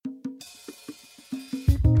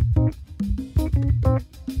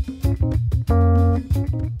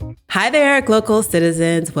Hi there, local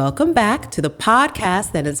citizens. Welcome back to the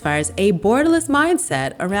podcast that inspires a borderless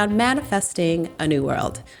mindset around manifesting a new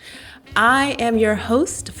world. I am your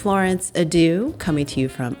host, Florence Adu, coming to you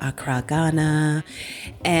from Accra, Ghana.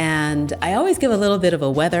 And I always give a little bit of a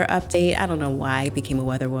weather update. I don't know why I became a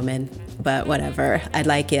weather woman, but whatever. I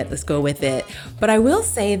like it. Let's go with it. But I will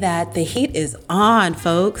say that the heat is on,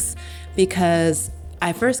 folks, because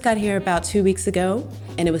I first got here about 2 weeks ago,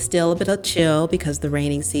 and it was still a bit of chill because of the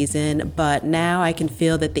raining season, but now I can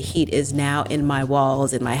feel that the heat is now in my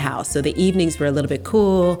walls in my house. So the evenings were a little bit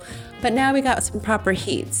cool, but now we got some proper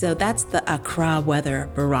heat. So that's the Accra weather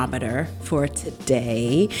barometer for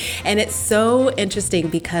today. And it's so interesting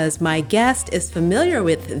because my guest is familiar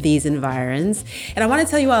with these environs. And I want to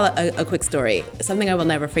tell you all a quick story, something I will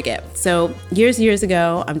never forget. So years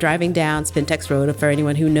ago, I'm driving down Spintex Road, for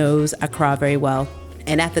anyone who knows Accra very well.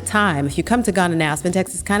 And at the time, if you come to Ghana now,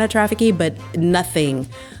 Spintex is kind of trafficky, but nothing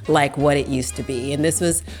like what it used to be. And this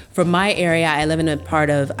was from my area. I live in a part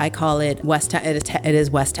of, I call it West Ham. It is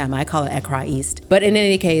West Ham. I call it Accra East. But in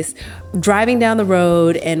any case, driving down the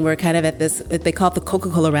road, and we're kind of at this, they call it the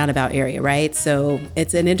Coca-Cola roundabout area, right? So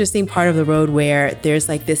it's an interesting part of the road where there's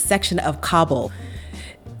like this section of cobble.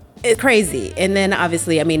 It's crazy. And then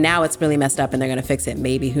obviously, I mean, now it's really messed up and they're going to fix it.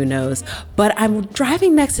 Maybe, who knows? But I'm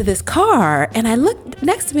driving next to this car and I look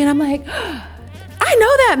next to me and I'm like, I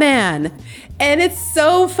know that man. And it's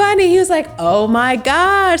so funny. He was like, oh my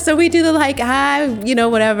gosh. So we do the like, hi,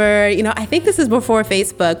 whatever. I think this is before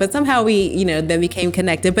Facebook, but somehow we, then became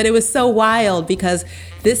connected. But it was so wild because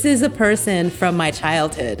this is a person from my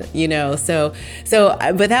childhood, So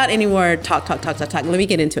without any more talk, let me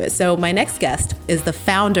get into it. So my next guest is the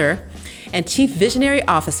founder and chief visionary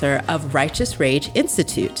officer of Righteous Rage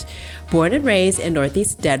Institute. Born and raised in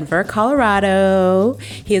Northeast Denver, Colorado.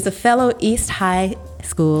 He is a fellow East High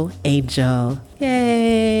School Angel.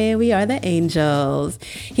 Yay, we are the Angels.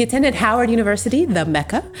 He attended Howard University, the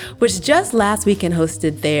Mecca, which just last weekend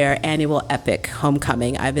hosted their annual Epic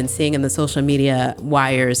Homecoming. I've been seeing in the social media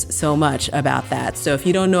wires so much about that. So if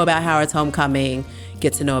you don't know about Howard's Homecoming,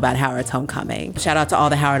 get to know about Howard's Homecoming. Shout out to all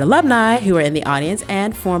the Howard alumni who were in the audience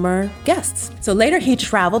and former guests. So later he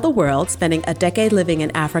traveled the world, spending a decade living in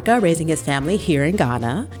Africa, raising his family here in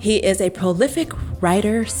Ghana. He is a prolific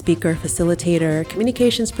writer, speaker, facilitator,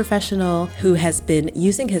 communications professional who has been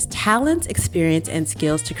using his talents, experience, and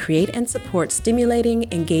skills to create and support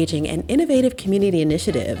stimulating, engaging, and innovative community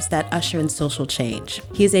initiatives that usher in social change.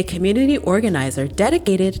 He is a community organizer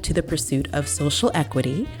dedicated to the pursuit of social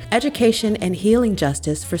equity, education, and healing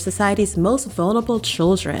justice for society's most vulnerable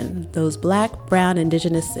children, those Black, Brown,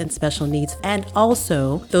 Indigenous, and special needs, and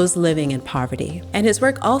also those living in poverty. And his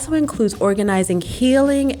work also includes organizing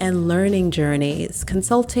healing and learning journeys,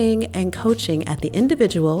 consulting and coaching at the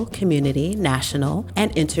individual, community, national,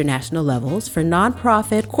 and international levels for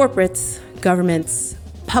nonprofit, corporates, governments,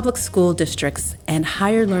 public school districts, and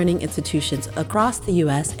higher learning institutions across the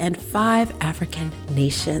U.S. and 5 African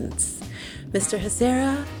nations. Mr.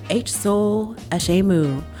 Hezera H. Soul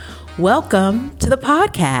Ashemu, welcome to the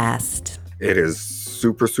podcast. It is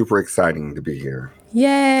super exciting to be here.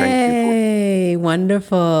 Yay, Thank you.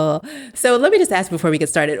 Wonderful. So let me just ask before we get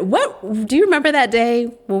started, do you remember that day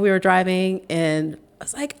when we were driving and I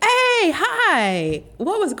was like, hey, hi,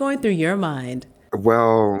 what was going through your mind?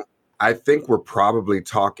 Well, I think we're probably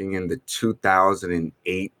talking in the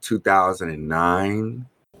 2008, 2009.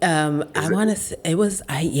 I want to say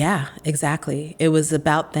yeah, exactly. It was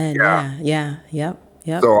about then. Yep.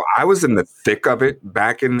 So I was in the thick of it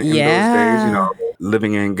back in those days,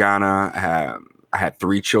 living in Ghana. I had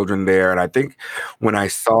 3 children there. And I think when I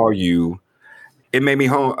saw you, it made me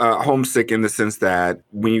homesick in the sense that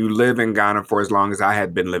when you live in Ghana for as long as I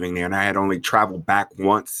had been living there, and I had only traveled back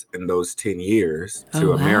once in those 10 years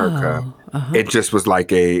to America, it just was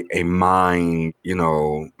like a mind,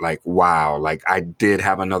 like, wow, like I did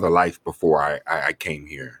have another life before I came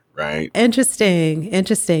here, right? Interesting. Yeah,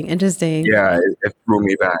 it threw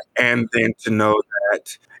me back. And then to know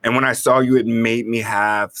that, and when I saw you, it made me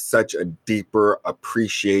have such a deeper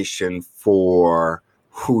appreciation for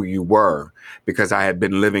who you were, because I had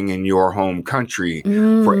been living in your home country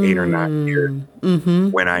for 8 or 9 years.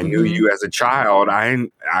 When I knew you as a child, I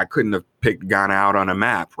couldn't have picked Ghana out on a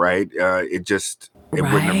map, right? It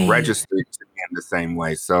wouldn't have registered to me in the same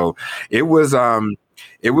way. So it was a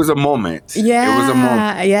moment. Yeah. It was a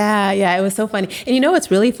moment. Yeah. It was so funny. And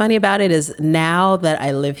what's really funny about it is now that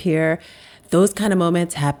I live here, those kind of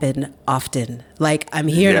moments happen often. Like I'm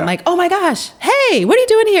here and I'm like, oh my gosh, hey, what are you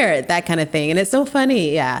doing here? That kind of thing. And it's so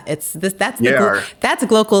funny. Yeah. That's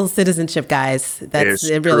global citizenship, guys. That's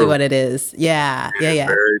really what it is. Yeah.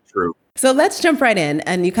 Very true. So let's jump right in.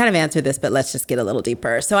 And you kind of answered this, but let's just get a little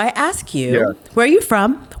deeper. So I ask you, Yeah. where are you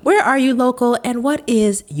from? Where are you local? And what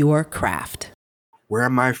is your craft? Where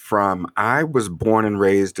am I from? I was born and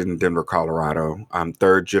raised in Denver, Colorado. I'm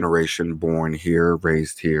third generation born here,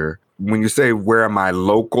 raised here. When you say where am I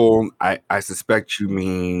local, I suspect you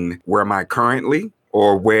mean where am I currently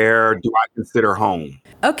or where do I consider home?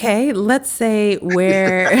 Okay, let's say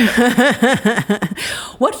where,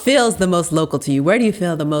 what feels the most local to you? Where do you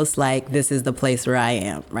feel the most like this is the place where I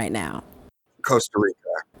am right now? Costa Rica.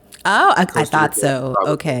 Oh, I Costa thought Rica, so.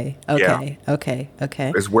 probably. Okay, Yeah, okay, okay,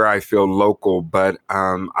 okay. is where I feel local, but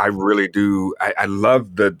I really do. I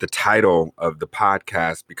love the title of the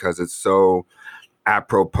podcast because it's so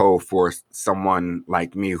apropos for someone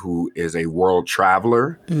like me who is a world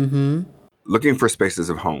traveler Mm-hmm. looking for spaces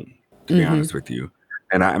of home, to be honest with you.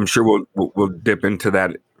 And I'm sure we'll dip into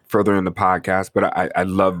that further in the podcast, but I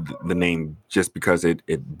love the name just because it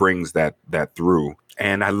brings that through.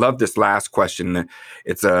 And I love this last question.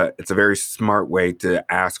 It's a very smart way to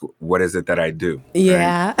ask, what is it that I do?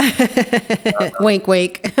 Right. Yeah. Wink,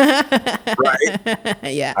 wink. Right.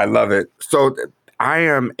 Yeah. I love it. So I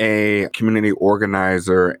am a community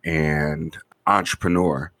organizer and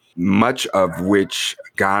entrepreneur, much of which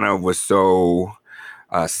Ghana was so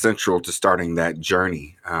central to starting that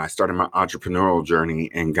journey. I started my entrepreneurial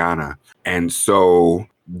journey in Ghana. And so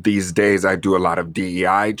these days I do a lot of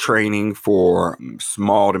DEI training for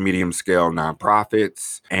small to medium scale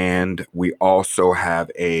nonprofits. And we also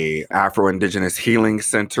have a Afro-Indigenous Healing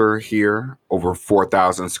Center here, over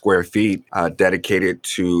 4,000 square feet, dedicated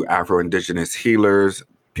to Afro-Indigenous healers,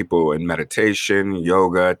 people in meditation,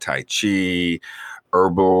 yoga, Tai Chi,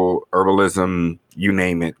 herbalism, you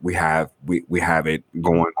name it, we have it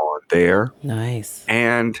going on there. Nice.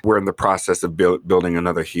 And we're in the process of building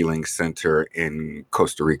another healing center in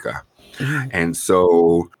Costa Rica. And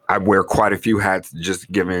so I wear quite a few hats just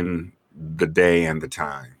given the day and the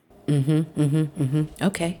time.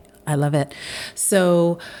 Okay. I love it.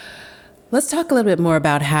 So let's talk a little bit more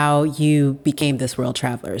about how you became this world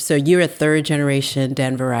traveler. So you're a third generation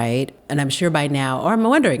Denverite, and I'm sure by now, or I'm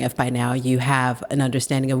wondering if by now you have an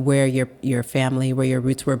understanding of where your family, where your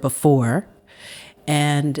roots were before.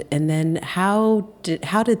 And then how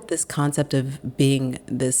did this concept of being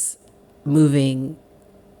this moving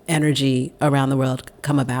energy around the world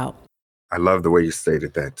come about? I love the way you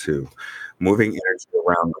stated that too. Moving energy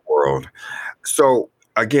around the world. So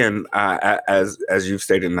again, as you've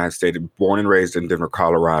stated and I've stated, born and raised in Denver,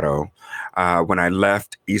 Colorado. When I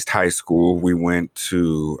left East High School, we went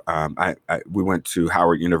to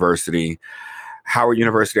Howard University. Howard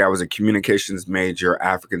University, I was a communications major,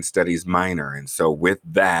 African studies minor, and so with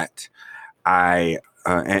that, and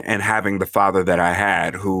having the father that I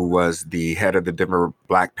had, who was the head of the Denver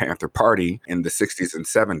Black Panther Party in the 60s and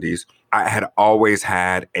 70s, I had always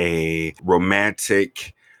had a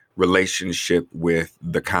romantic relationship with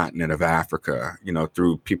the continent of Africa,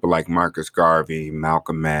 through people like Marcus Garvey,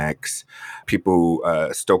 Malcolm X, people,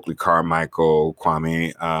 Stokely Carmichael,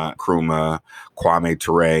 Kwame Nkrumah, Kwame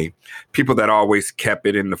Ture, people that always kept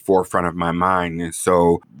it in the forefront of my mind. And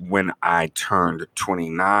so when I turned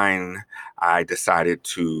 29, I decided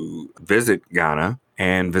to visit Ghana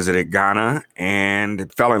and visited Ghana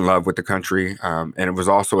and fell in love with the country. And it was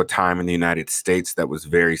also a time in the United States that was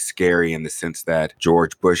very scary in the sense that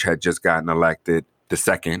George Bush had just gotten elected the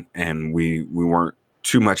second, and we weren't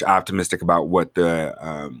too much optimistic about what the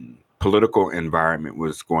political environment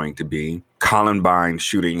was going to be. Columbine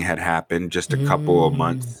shooting had happened just a couple of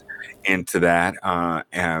months into that,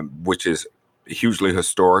 which is hugely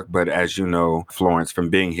historic. But as you know, Florence, from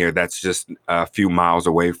being here, that's just a few miles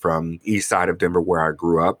away from east side of Denver where I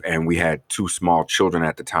grew up. And we had two small children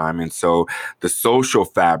at the time. And so the social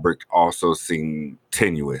fabric also seemed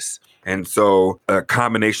tenuous. And so a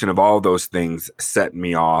combination of all those things set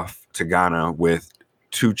me off to Ghana with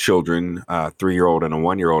two children, a 3-year-old and a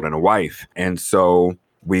 1-year-old and a wife. And so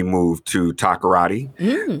we moved to Takoradi,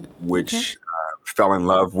 which fell in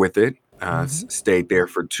love with it. Stayed there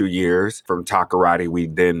for 2 years. From Takoradi, we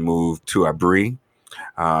then moved to Abri,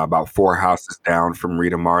 about 4 houses down from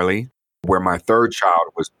Rita Marley, where my third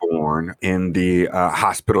child was born in the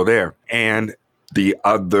hospital there. And the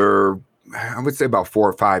other, I would say about 4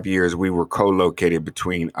 or 5 years, we were co-located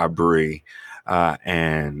between Abri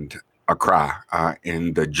and Accra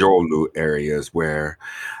in the Jolu areas where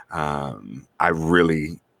I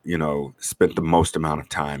really spent the most amount of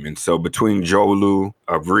time. And so between Jolu,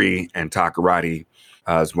 Abri, and Takoradi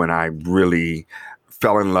is when I really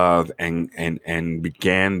fell in love and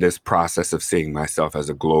began this process of seeing myself as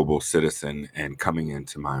a global citizen and coming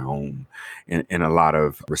into my own in a lot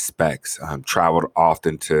of respects. Traveled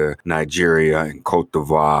often to Nigeria and Cote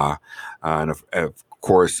d'Ivoire, and of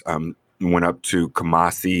course, went up to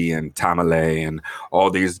Kumasi and Tamale and all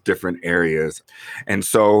these different areas. And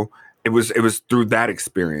so it was through that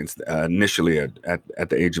experience, initially at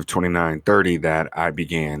the age of 29, 30, that I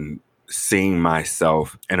began seeing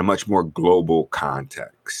myself in a much more global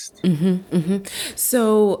context.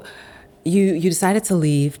 So you decided to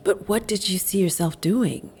leave, but what did you see yourself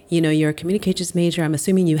doing? You're a communications major. I'm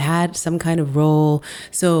assuming you had some kind of role.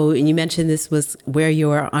 So you mentioned this was where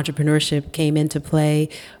your entrepreneurship came into play.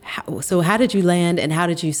 So how did you land and how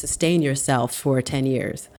did you sustain yourself for 10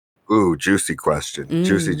 years? Ooh, juicy question.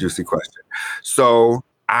 Juicy question. So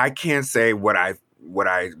I can't say what I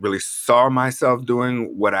really saw myself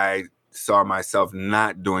doing. What I saw myself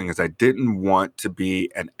not doing is I didn't want to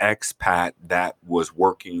be an expat that was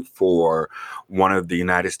working for one of the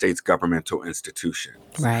United States governmental institutions.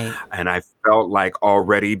 Right. And I felt like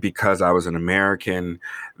already, because I was an American,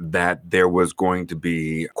 that there was going to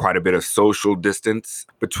be quite a bit of social distance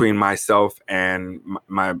between myself and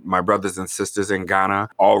my brothers and sisters in Ghana,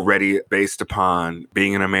 already based upon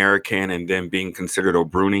being an American and then being considered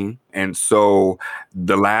Obruni. And so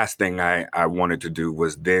the last thing I wanted to do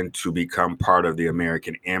was then to become part of the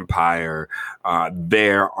American empire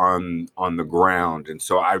there on the ground. And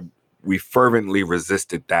so we fervently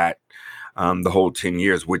resisted that the whole 10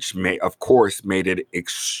 years, which of course made it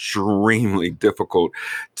extremely difficult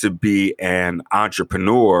to be an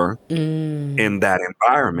entrepreneur in that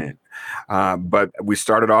environment. But we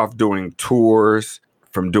started off doing tours.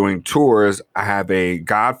 From doing tours, I have a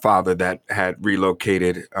godfather that had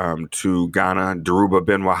relocated to Ghana, Daruba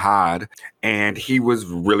Ben Wahad, and he was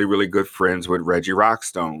really, really good friends with Reggie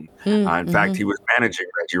Rockstone. In fact, he was managing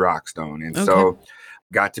Reggie Rockstone. And so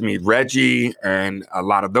got to meet Reggie and a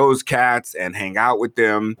lot of those cats and hang out with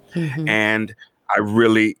them. And I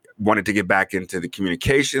really wanted to get back into the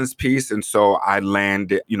communications piece. And so I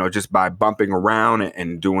landed, just by bumping around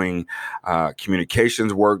and doing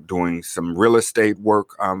communications work, doing some real estate work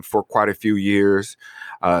for quite a few years,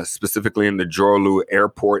 specifically in the Jorlu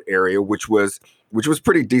Airport area, which was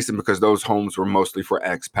pretty decent because those homes were mostly for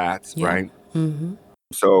expats, right?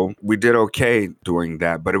 So we did okay doing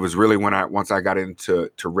that, but it was really once I got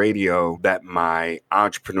into radio that my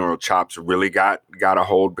entrepreneurial chops really got a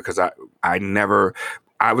hold, because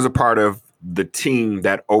I was a part of the team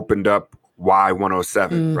that opened up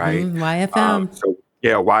Y107, right? YFM. So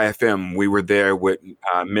yeah, YFM. We were there with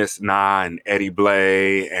Miss Na and Eddie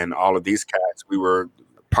Blay and all of these cats. We were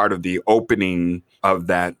part of the opening of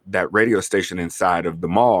that radio station inside of the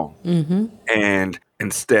mall. And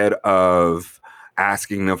instead of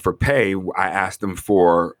asking them for pay, I asked them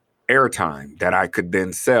for airtime that I could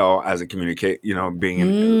then sell as a through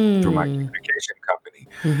my communication company.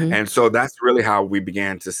 And so that's really how we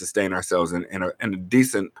began to sustain ourselves in a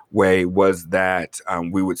decent way, was that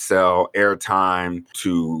we would sell airtime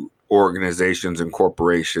to organizations and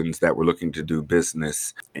corporations that were looking to do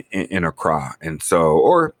business in Accra, and so,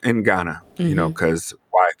 or in Ghana, because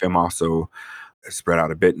YFM also spread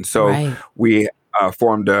out a bit. And so we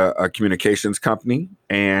formed a communications company,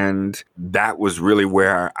 and that was really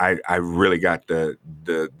where I really got the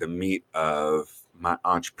meat of my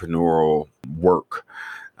entrepreneurial work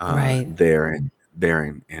there in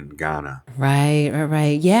Ghana.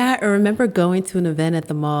 Right. Yeah, I remember going to an event at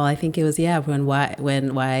the mall. I think it was when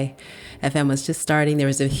YFM was just starting. There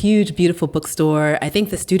was a huge, beautiful bookstore. I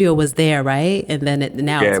think the studio was there, right? And then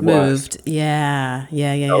it's moved. Yeah.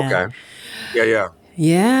 Okay. Yeah.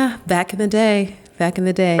 Yeah, back in the day.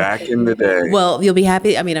 Well, you'll be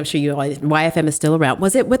happy. I mean, I'm sure YFM is still around.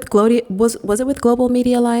 Was it with was it with Global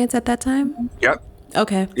Media Alliance at that time? Yep.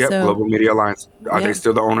 Okay. Yep. So, Global Media Alliance. Are they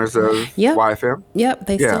still the owners of YFM? Yep,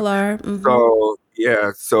 they still are.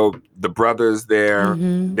 So the brothers there,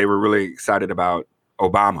 they were really excited about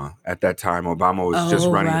Obama at that time. Obama was just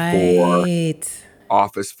running for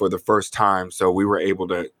office for the first time, so we were able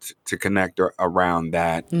to connect around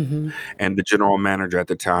that. And the general manager at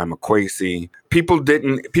the time, Akwesi, people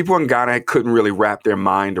in Ghana couldn't really wrap their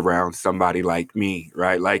mind around somebody like me,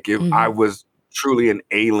 right? Like I was truly an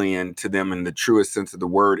alien to them in the truest sense of the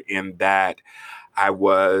word, in that I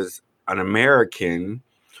was an American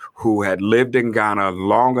who had lived in Ghana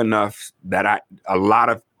long enough that a lot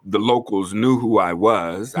of the locals knew who I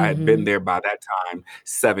was. I had been there by that time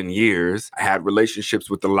 7 years. I had relationships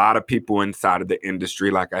with a lot of people inside of the industry.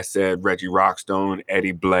 Like I said, Reggie Rockstone,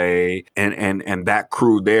 Eddie Blay, and that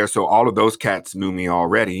crew there. So all of those cats knew me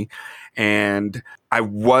already. And I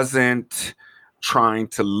wasn't trying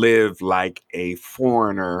to live like a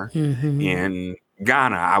foreigner in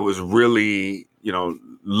Ghana. I was really,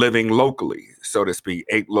 living locally, so to speak.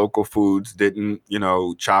 Ate local foods, didn't,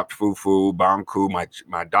 chopped fufu, banku.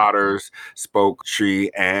 My daughters spoke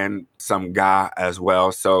Twi and some Ga as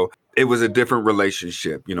well. So it was a different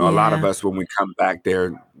relationship. A lot of us, when we come back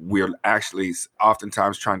there, we're actually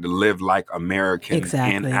oftentimes trying to live like Americans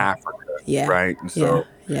in Africa. Yeah. Right. And so,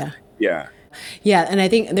 yeah. Yeah, and I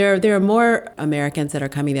think there are more Americans that are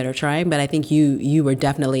coming that are trying, but I think you were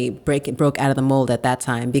definitely broke out of the mold at that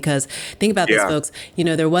time, because think about this, folks.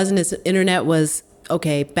 There wasn't as internet was.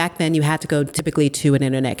 Okay, back then you had to go typically to an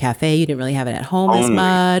internet cafe. You didn't really have it at home as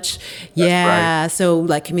much. Yeah, right. So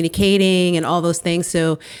like communicating and all those things.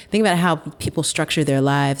 So think about how people structure their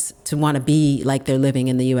lives to want to be like they're living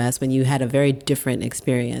in the U.S. when you had a very different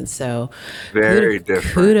experience. So very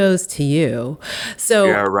different. Kudos to you. So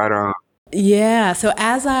yeah, right on. Yeah. So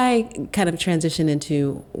as I kind of transition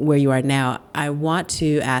into where you are now, I want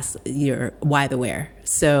to ask your why the where.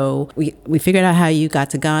 So we figured out how you got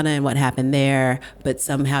to Ghana and what happened there, but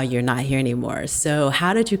somehow you're not here anymore. So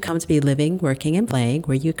how did you come to be living, working, and playing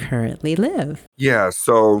where you currently live? Yeah.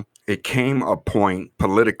 So it came a point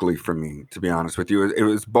politically for me, to be honest with you. It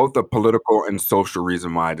was both a political and social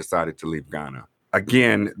reason why I decided to leave Ghana.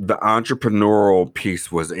 Again, the entrepreneurial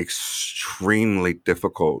piece was extremely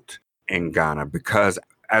difficult in Ghana, because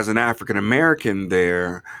as an African American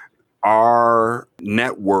there, our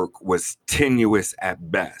network was tenuous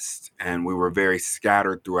at best, and we were very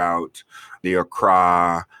scattered throughout the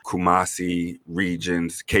Accra, Kumasi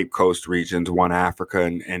regions, Cape Coast regions, One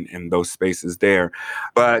Africa, and those spaces there.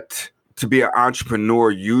 But to be an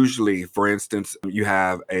entrepreneur, usually, for instance, you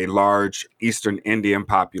have a large Eastern Indian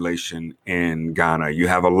population in Ghana. You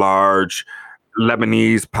have a large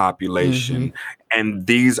Lebanese population. And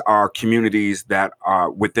these are communities that are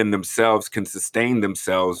within themselves can sustain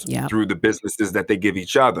themselves through the businesses that they give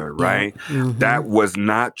each other, right? That was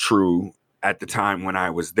not true at the time when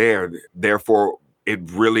I was there. Therefore, it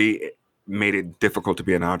really made it difficult to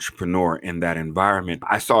be an entrepreneur in that environment.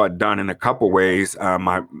 I saw it done in a couple ways.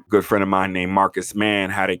 My good friend of mine named Marcus Mann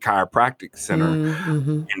had a chiropractic center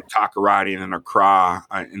in Takoradi and in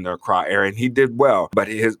the Accra area, and he did well. But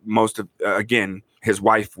his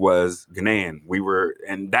wife was Ghanaian.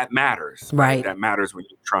 And that matters, right? That matters when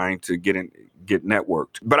you're trying to get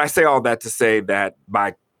networked. But I say all that to say that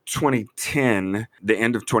by 2010, the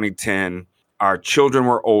end of 2010, our children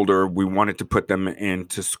were older. We wanted to put them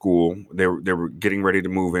into school. They were getting ready to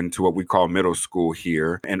move into what we call middle school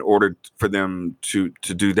here. In order for them to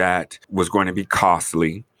do that was going to be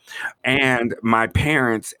costly. And my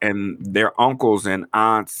parents and their uncles and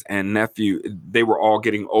aunts and nephew, they were all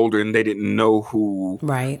getting older, and they didn't know who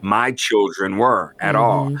my children were at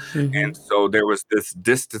all. And so there was this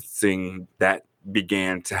distancing that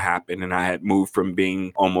began to happen, and I had moved from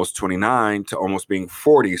being almost 29 to almost being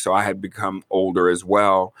 40. So I had become older as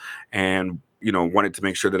well, and wanted to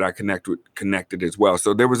make sure that I connected as well.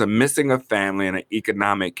 So there was a missing of family and an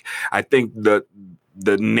economic. I think the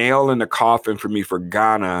nail in the coffin for me for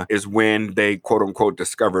Ghana is when they quote unquote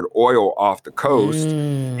discovered oil off the coast.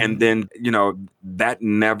 And then, that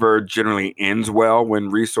never generally ends well when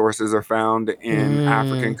resources are found in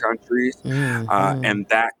African countries. And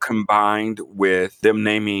that combined with them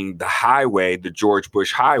naming the highway, the George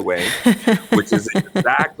Bush Highway, which is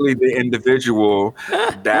exactly the individual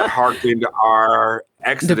that hearkened our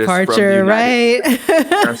exodus departure, right?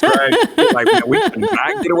 That's right. Like, man, we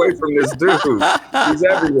cannot get away from this dude. He's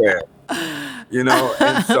everywhere.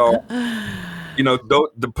 And so,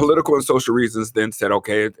 the political and social reasons then said,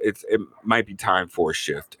 okay, it might be time for a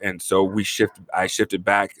shift. And so I shifted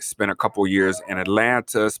back, spent a couple years in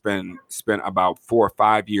Atlanta, spent about 4 or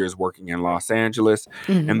 5 years working in Los Angeles.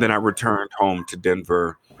 And then I returned home to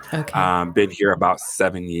Denver. Okay. Been here about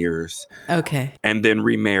 7 years. Okay. And then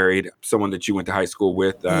remarried someone that you went to high school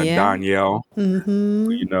with, Danielle,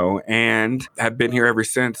 and have been here ever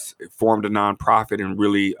since. Formed a nonprofit and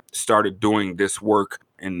really started doing this work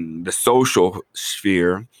in the social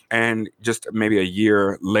sphere. And just maybe a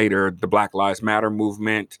year later, the Black Lives Matter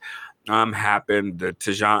movement happened. The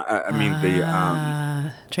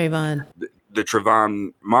Trayvon. The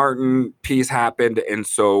Trayvon Martin piece happened. And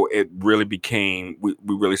so it really became, we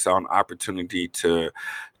really saw an opportunity to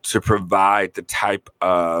provide the type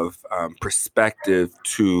of perspective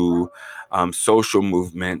to social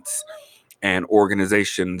movements and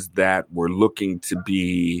organizations that were looking to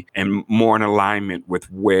be more in alignment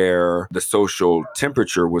with where the social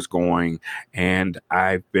temperature was going. And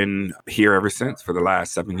I've been here ever since for the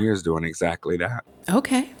last 7 years doing exactly that.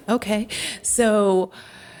 Okay. So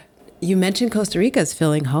You mentioned Costa Rica's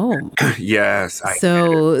feeling home. Yes, I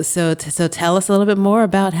So tell us a little bit more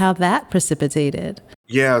about how that precipitated.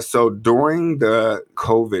 Yeah, so during the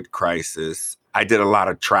COVID crisis, I did a lot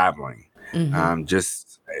of traveling. Mm-hmm. Just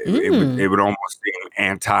Mm. it would almost seem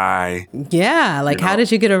anti, Yeah, like how did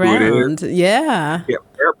you get intuitive. around? Yeah. Yeah,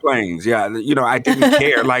 airplanes. Yeah, I didn't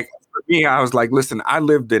care. Like for me, I was like, listen, I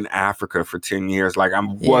lived in Africa for 10 years. Like I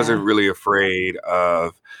wasn't Yeah. really afraid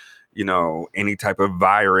of any type of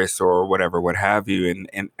virus or whatever, what have you,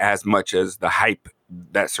 and as much as the hype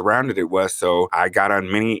that surrounded it was. So I got on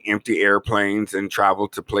many empty airplanes and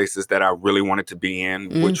traveled to places that I really wanted to be in,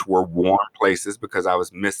 Mm. which were warm places because I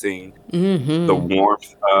was missing the Mm-hmm.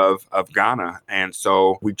 warmth of Ghana. And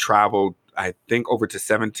so we traveled, I think, over to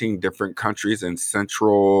 17 different countries in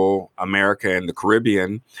Central America and the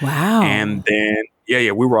Caribbean. Wow. And then,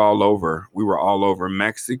 yeah, we were all over. We were all over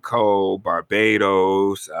Mexico,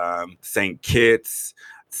 Barbados, St. Kitts,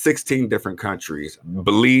 16 different countries.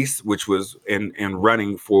 Belize, which was in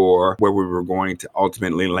running for where we were going to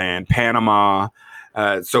ultimately land, Panama.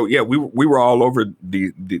 So yeah, we were all over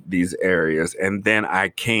these areas. And then I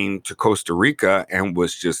came to Costa Rica and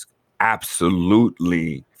was just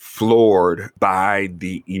absolutely floored by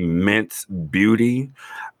the immense beauty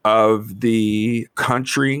of the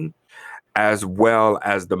country as well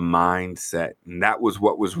as the mindset. And that was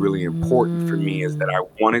what was really important for me, is that I Mm.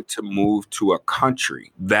 wanted to move to a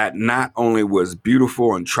country that not only was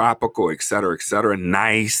beautiful and tropical, et cetera,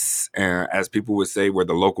 nice, as people would say, where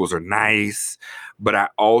the locals are nice, but I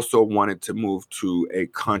also wanted to move to a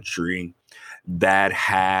country that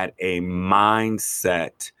had a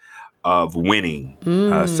mindset of winning,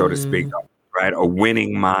 so to speak, Mm. right? A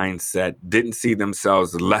winning mindset, didn't see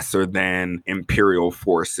themselves lesser than imperial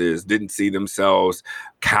forces, didn't see themselves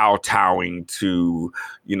kowtowing to,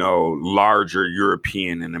 larger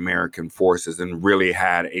European and American forces, and really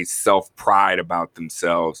had a self-pride about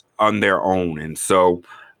themselves on their own. And so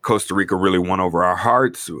Costa Rica really won over our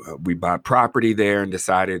hearts. We bought property there and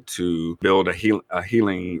decided to build a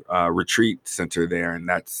healing retreat center there, and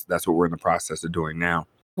that's what we're in the process of doing now.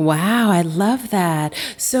 Wow, I love that.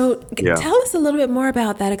 So, Yeah. tell us a little bit more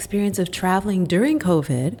about that experience of traveling during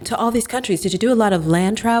COVID to all these countries. Did you do a lot of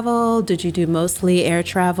land travel? Did you do mostly air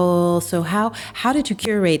travel? So, how did you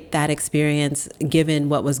curate that experience given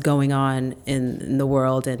what was going on in the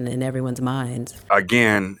world and in everyone's minds?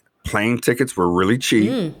 Again, plane tickets were really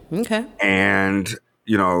cheap, Okay. and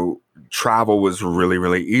travel was really,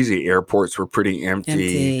 really easy. Airports were pretty empty.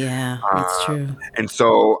 Empty. Yeah, that's Uh, true. and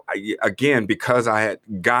so, again, because I had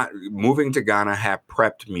moving to Ghana had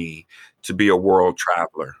prepped me to be a world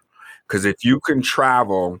traveler. Because if you can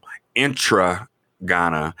travel intra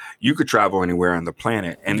Ghana, you could travel anywhere on the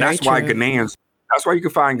planet. And Very true. that's why you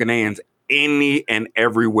can find Ghanaians any and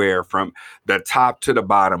everywhere, from the top to the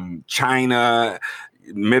bottom, China,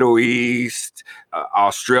 Middle East,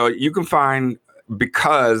 Australia. You can find,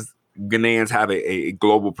 because Ghanaians have a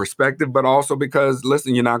global perspective, but also because,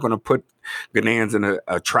 listen, you're not going to put Ghanaians in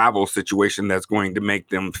a travel situation that's going to make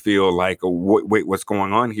them feel like, oh, wait, what's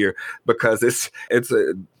going on here? Because it's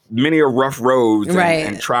many a rough roads and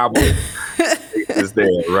Right. travel is there,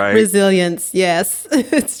 right? Resilience. Yes,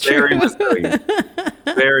 it's true. Very resilient,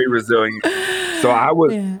 very resilient. So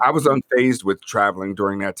Yeah. I was unfazed with traveling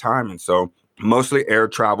during that time, and so mostly air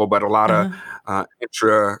travel, but a lot of Uh-huh.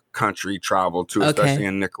 intra-country travel too, especially Okay.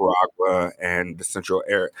 in Nicaragua and the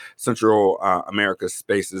Central America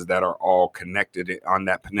spaces that are all connected on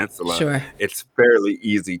that peninsula. Sure. It's fairly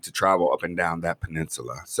easy to travel up and down that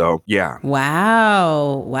peninsula. So yeah.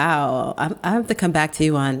 Wow. Wow. I have to come back to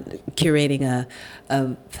you on curating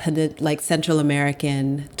like Central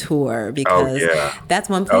American tour Oh because yeah. that's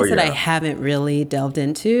one Oh place that I yeah. haven't really delved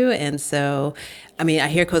into. And so, I mean, I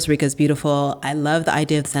hear Costa Rica is beautiful. I love the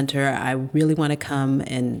idea of the center. I really want to come,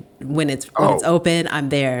 and when it's Oh, open, I'm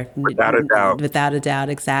there without a doubt. without a doubt.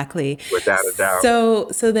 Exactly. Without a doubt.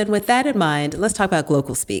 So then with that in mind, let's talk about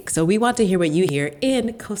local speak. So we want to hear what you hear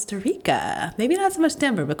in Costa Rica. Maybe not so much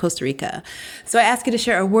Denver, but Costa Rica. So I ask you to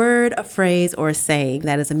share a word, a phrase, or a saying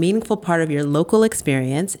that is a meaningful part of your local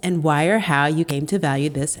experience, and why or how you came to value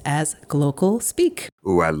this as local speak.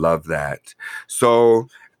 Ooh, I love that. So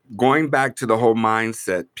going back to the whole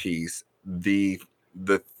mindset piece, the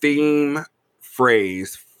theme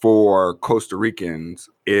phrase for Costa Ricans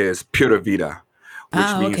is pura vida, which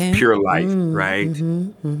Oh, means okay. pure life, Mm, right?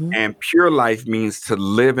 mm-hmm. And pure life means to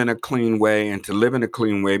live in a clean way. And to live in a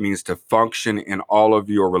clean way means to function in all of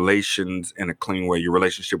your relations in a clean way. Your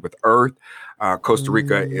relationship with Earth. Costa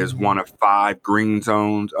Rica is one Mm. of 5 green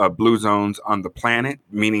zones, blue zones on the planet,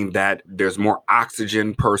 meaning that there's more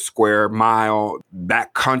oxygen per square mile.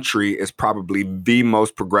 That country is probably the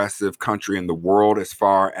most progressive country in the world as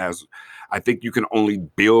far as I think you can only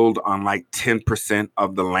build on like 10%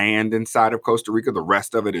 of the land inside of Costa Rica. The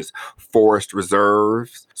rest of it is forest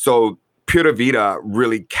reserves. So Pura Vida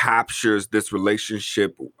really captures this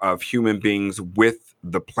relationship of human beings with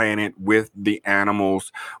the planet, with the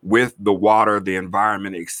animals, with the water, the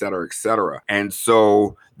environment, et cetera, et cetera. And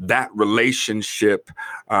so that relationship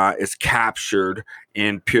is captured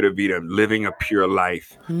in Pura Vida, living a pure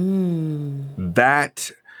life. Mm.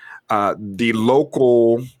 That the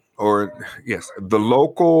local, the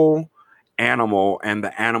local animal and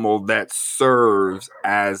the animal that serves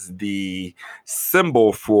as the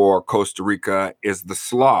symbol for Costa Rica is the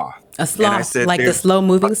sloth. A And I sloth, said, like the there's slow a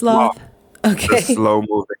moving sloth, sloth? the Okay. slow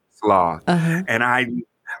moving sloth. Uh-huh. And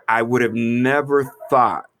I would have never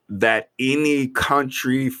thought that any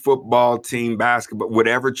country, football team, basketball would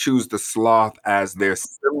ever choose the sloth as their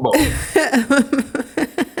symbol.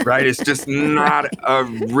 Right? It's just not Right. a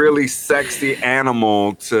really sexy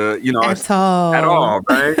animal to, At at all. all,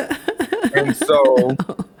 right? And so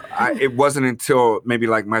it wasn't until maybe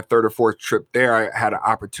like my 3rd or 4th trip there, I had an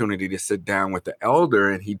opportunity to sit down with the elder,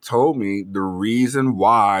 and he told me the reason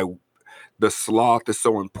why the sloth is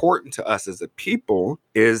so important to us as a people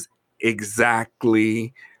is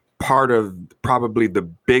exactly part of probably the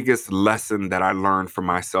biggest lesson that I learned for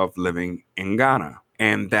myself living in Ghana.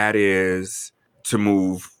 And that is to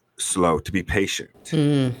move slow, to be patient,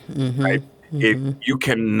 Mm-hmm. right? Mm-hmm. You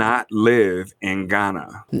cannot live in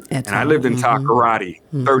Ghana. At And I all. lived in Mm-hmm. Takoradi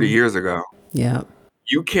 30 Mm-hmm. years ago. Yeah.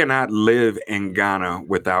 You cannot live in Ghana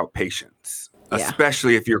without patience, Yeah.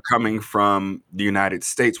 especially if you're coming from the United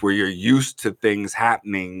States where you're used to things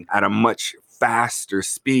happening at a much faster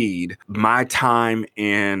speed. My time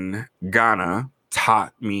in Ghana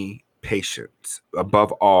taught me patience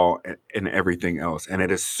above all and everything else. And it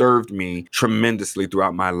has served me tremendously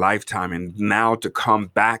throughout my lifetime. And now to come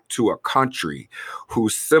back to a country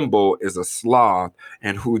whose symbol is a sloth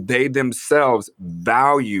and who they themselves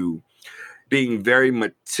value being very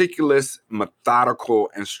meticulous, methodical,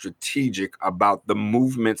 and strategic about the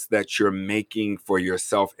movements that you're making for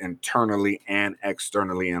yourself internally and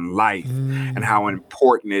externally in life, and how Mm.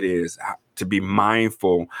 important it is to be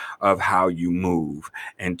mindful of how you move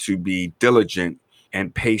and to be diligent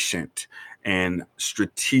and patient and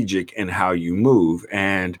strategic in how you move.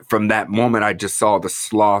 And from that moment, I just saw the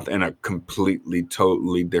sloth in a completely,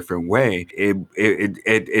 totally different way.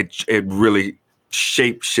 It really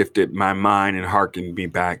shape shifted my mind and harkened me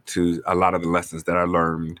back to a lot of the lessons that I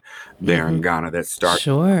learned there in Ghana that started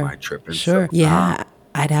Sure. my trip. And so, Sure. Yeah.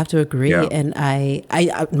 I'd have to agree. yeah, And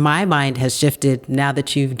my mind has shifted now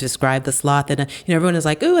that you've described the sloth. And, everyone is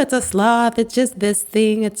like, "Oh, it's a sloth. It's just this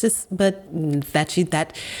thing. It's just," but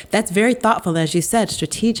that's very thoughtful. As you said,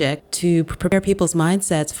 strategic to prepare people's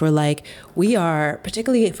mindsets for like, we are,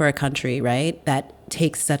 particularly for a country, right, that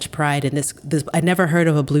takes such pride in this. I never heard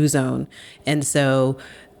of a blue zone. And so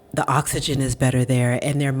the oxygen is better there,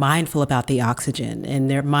 and they're mindful about the oxygen, and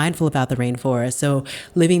they're mindful about the rainforest. So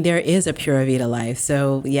living there is a Pura Vida life.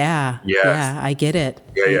 So yeah, yes, I get it.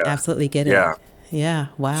 yeah, I yeah, absolutely get it. yeah. Yeah.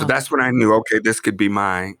 So Wow. that's when I knew, okay, this could be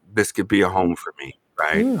a home for me,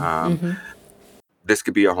 right? This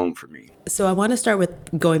could be a home for me. So I want to start with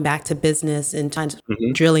going back to business and kind of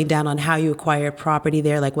Hmm. drilling down on how you acquired property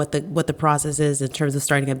there, like what the process is in terms of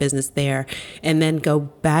starting a business there, and then go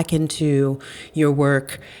back into your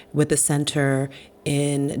work with the center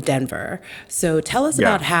in Denver. So tell us Yeah.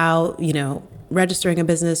 about how, registering a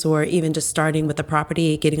business or even just starting with the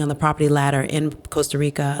property, getting on the property ladder in Costa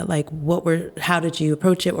Rica, like how did you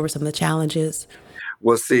approach it? What were some of the challenges?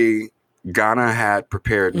 Well, see, Ghana had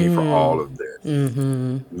prepared me for all of this.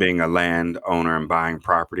 Mm-hmm. Being a landowner and buying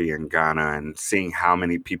property in Ghana and seeing how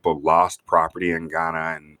many people lost property in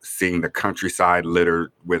Ghana and seeing the countryside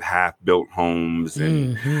littered with half-built homes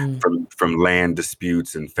and Mm-hmm. from land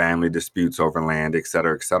disputes and family disputes over land, et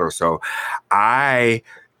cetera, et cetera. So I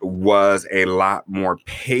was a lot more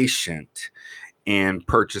patient in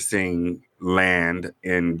purchasing land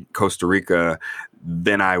in Costa Rica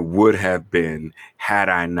than I would have been had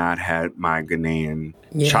I not had my Ghanaian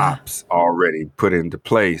Yeah. chops already put into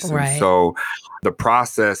place. And Right. so the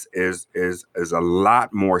process is a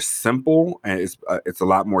lot more simple, and it's a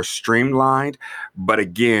lot more streamlined. But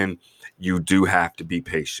again, you do have to be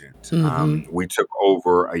patient. Mm-hmm. We took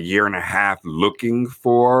over a year and a half looking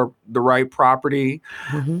for the right property.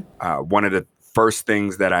 Mm-hmm. One of the first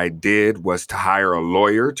things that I did was to hire a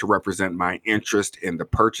lawyer to represent my interest in the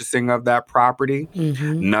purchasing of that property.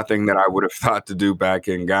 Mm-hmm. Nothing that I would have thought to do back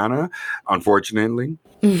in Ghana, unfortunately.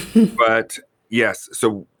 But yes,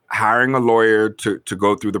 so hiring a lawyer to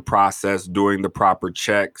go through the process, doing the proper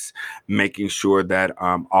checks, making sure that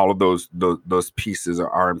all of those pieces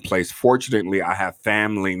are in place. Fortunately, I have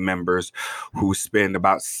family members who spend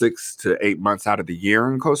about 6 to 8 months out of the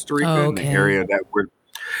year in Costa Rica, Oh, in the okay. area that we're.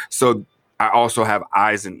 So I also have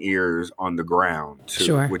eyes and ears on the ground too,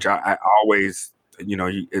 Sure. which I always,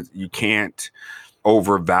 you can't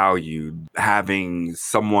overvalue having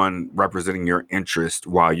someone representing your interest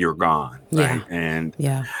while you're gone, Yeah. right? And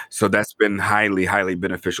Yeah. so that's been highly, highly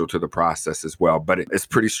beneficial to the process as well. But it's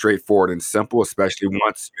pretty straightforward and simple, especially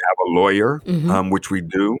once you have a lawyer, Mm-hmm. which we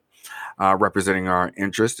do, representing our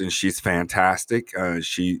interest, and she's fantastic.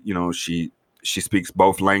 She speaks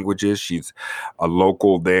both languages. She's a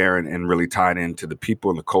local there and really tied into the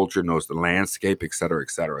people and the culture, knows the landscape, et cetera,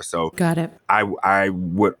 et cetera. So Got it. I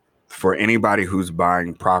would, for anybody who's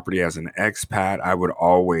buying property as an expat, I would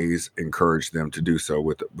always encourage them to do so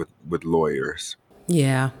with lawyers.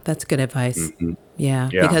 Yeah, that's good advice. Mm-hmm. Yeah,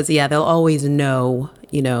 Yeah. because they'll always know,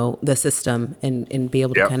 the system and be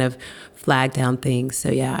able to Yep. kind of flag down things. So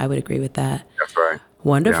yeah, I would agree with that. That's right.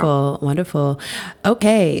 Wonderful, wonderful.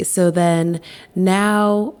 Okay, so then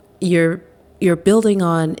now you're building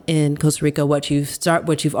on in Costa Rica what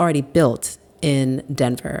you've already built in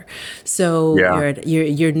Denver. So Yeah.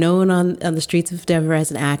 you're known on the streets of Denver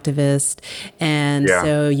as an activist, and Yeah.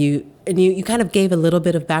 so you kind of gave a little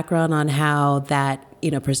bit of background on how that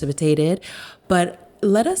precipitated, but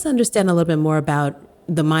let us understand a little bit more about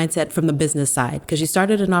the mindset from the business side, because you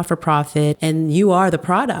started a not-for-profit and you are the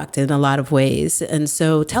product in a lot of ways. And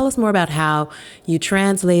so tell us more about how you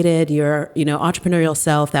translated your entrepreneurial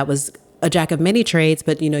self that was a jack of many trades,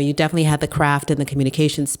 but you definitely had the craft and the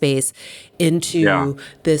communication space into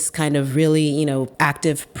this kind of really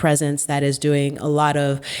active presence that is doing a lot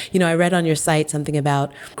of I read on your site something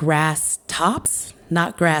about grass tops,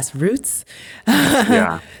 not grass roots.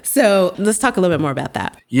 Yeah. So let's talk a little bit more about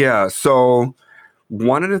that. Yeah. So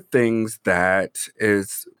one of the things that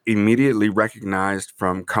is immediately recognized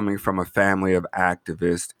from coming from a family of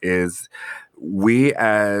activists is we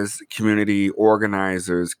as community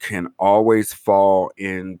organizers can always fall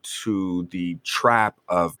into the trap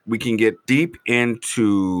of we can get deep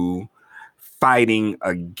into fighting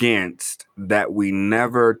against that we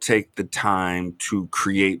never take the time to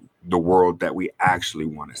create the world that we actually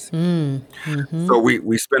want to see. Mm-hmm. So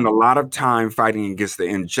we spend a lot of time fighting against the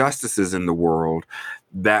injustices in the world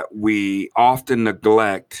that we often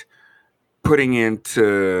neglect putting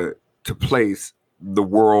into place the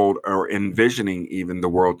world, or envisioning even the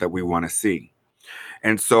world that we want to see.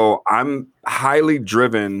 And so I'm highly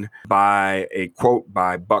driven by a quote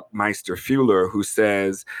by Buckminster Fuller, who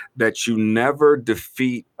says that you never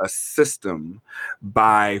defeat a system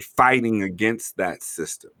by fighting against that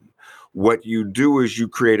system. What you do is you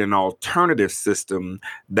create an alternative system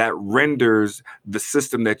that renders the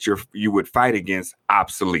system that you would fight against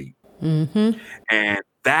obsolete. Mm-hmm. And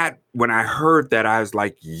that, when I heard that, I was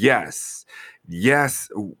like, yes,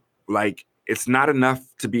 like it's not enough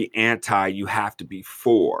to be anti, you have to be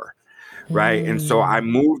for. Right. And so I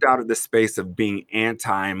moved out of the space of being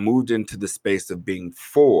anti and moved into the space of being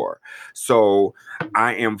for. So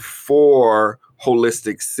I am for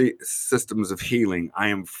holistic systems of healing. I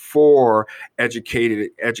am for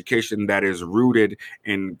education that is rooted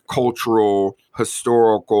in cultural,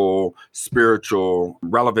 historical, spiritual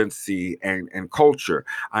relevancy and culture.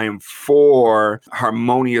 I am for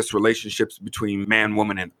harmonious relationships between man,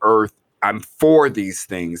 woman, and earth. I'm for these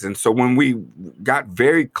things. And so when we got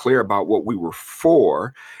very clear about what we were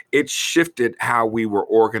for, it shifted how we were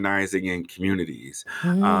organizing in communities,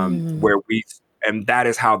 and that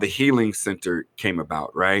is how the Healing Center came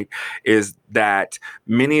about, right? Is that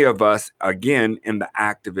many of us, again, in the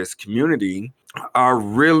activist community, are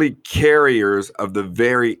really carriers of the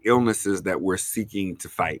very illnesses that we're seeking to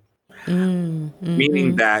fight. Mm-hmm.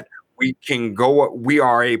 Meaning that we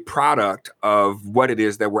are a product of what it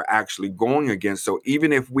is that we're actually going against. So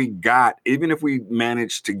even if we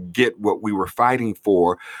managed to get what we were fighting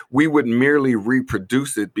for, we would merely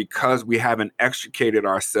reproduce it because we haven't extricated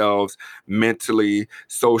ourselves mentally,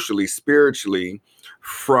 socially, spiritually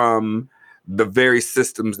from the very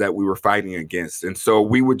systems that we were fighting against. And so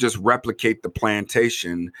we would just replicate the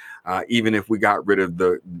plantation, even if we got rid of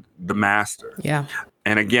the master. Yeah.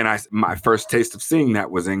 And again, my first taste of seeing that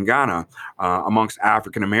was in Ghana, amongst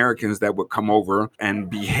African Americans that would come over and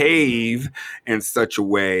behave in such a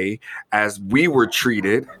way as we were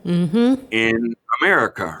treated in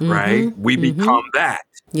America, right? We become that,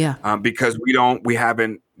 because we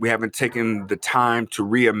haven't taken the time to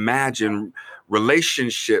reimagine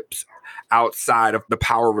relationships outside of the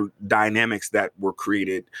power dynamics that were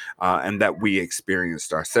created and that we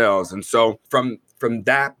experienced ourselves. And so from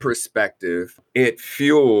that perspective, it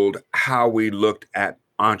fueled how we looked at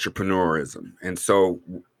entrepreneurism. And so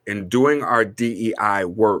in doing our DEI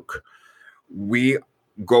work, we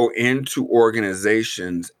go into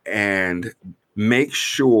organizations and make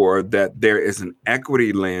sure that there is an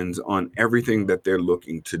equity lens on everything that they're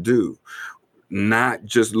looking to do, not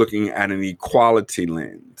just looking at an equality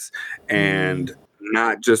lens, and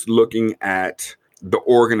not just looking at the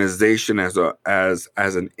organization as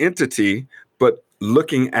an entity, but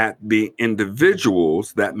looking at the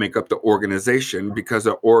individuals that make up the organization, because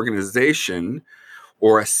an organization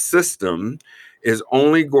or a system is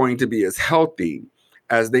only going to be as healthy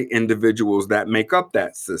as the individuals that make up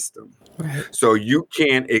that system. Right. So you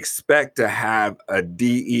can't expect to have a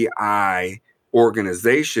DEI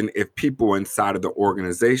organization if people inside of the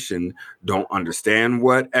organization don't understand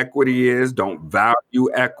what equity is, don't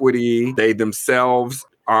value equity, they themselves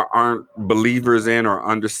aren't believers in or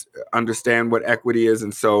understand what equity is.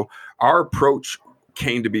 And so our approach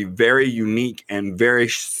came to be very unique and very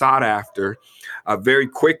sought after very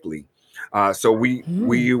quickly. So we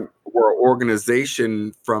were an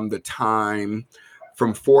organization from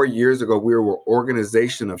 4 years ago. We were an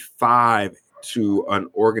organization of 5 to an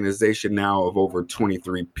organization now of over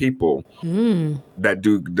 23 people that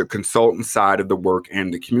do the consultant side of the work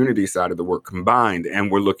and the community side of the work combined. And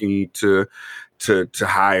we're looking to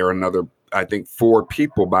hire another, I think, 4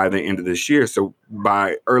 people by the end of this year. So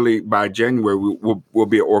by January, we'll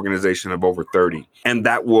be an organization of over 30. And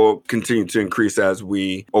that will continue to increase as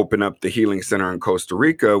we open up the Healing Center in Costa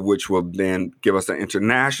Rica, which will then give us an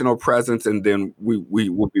international presence. And then we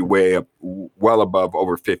will be well above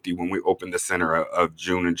over 50 when we open the center of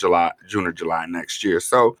June or July next year.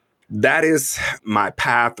 So that is my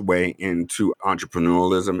pathway into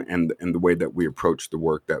entrepreneurialism and the way that we approach the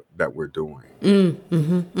work that we're doing.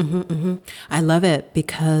 I love it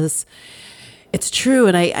because it's true.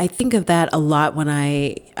 And I think of that a lot when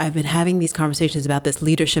I've been having these conversations about this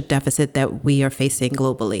leadership deficit that we are facing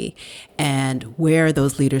globally, and where are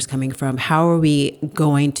those leaders coming from? How are we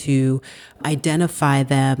going to identify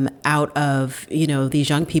them out of, these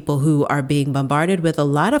young people who are being bombarded with a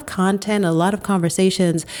lot of content, a lot of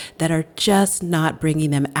conversations that are just not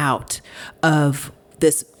bringing them out of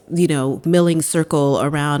this milling circle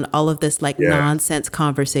around all of this nonsense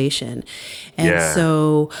conversation. And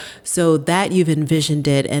so that you've envisioned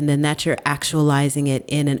it, and then that you're actualizing it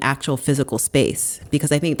in an actual physical space,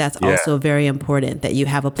 because I think that's also very important, that you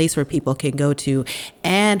have a place where people can go to,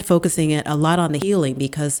 and focusing it a lot on the healing,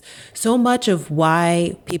 because so much of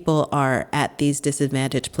why people are at these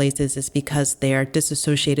disadvantaged places is because they are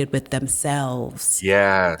disassociated with themselves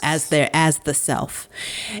as the self.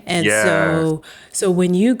 And so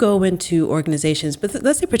when you go into organizations, but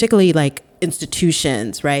let's say particularly like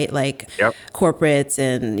institutions, right? Like corporates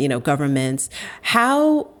and, governments,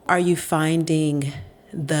 how are you finding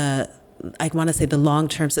the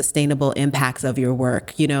long-term sustainable impacts of your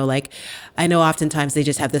work? I know oftentimes they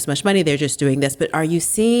just have this much money, they're just doing this, but are you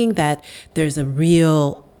seeing that there's a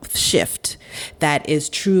real shift that is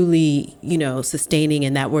truly, sustaining,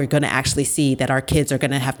 and that we're going to actually see that our kids are going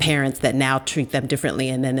to have parents that now treat them differently,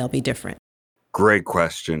 and then they'll be different? Great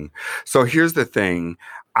question. So here's the thing.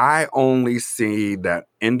 I only see that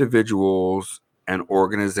individuals and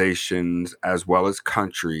organizations, as well as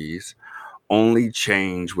countries, only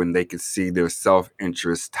change when they can see their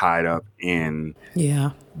self-interest tied up in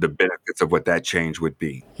the benefits of what that change would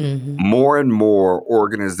be. More and more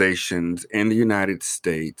organizations in the United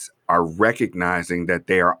States are recognizing that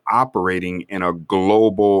they are operating in a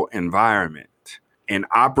global environment. And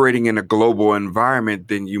operating in a global environment,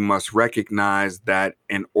 then you must recognize that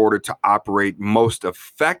in order to operate most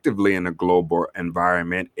effectively in a global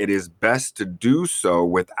environment, it is best to do so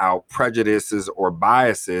without prejudices or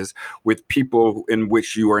biases with people in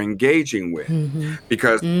which you are engaging with.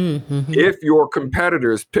 Because if your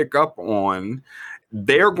competitors pick up on,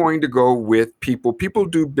 they're going to go with people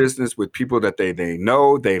do business with people that they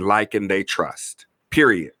know, they like, and they trust,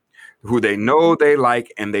 period. Who they know, they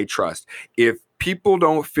like, and they trust. If people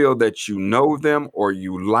don't feel that you know them or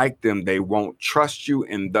you like them, they won't trust you,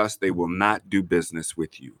 and thus they will not do business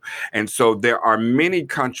with you. And so there are many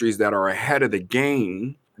countries that are ahead of the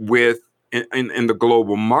game with in the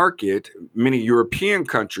global market, many European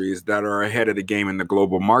countries that are ahead of the game in the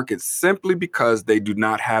global market simply because they do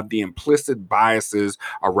not have the implicit biases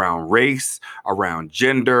around race, around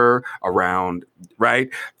gender, around, right?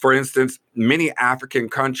 For instance, many African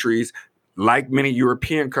countries, like many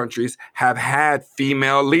European countries, have had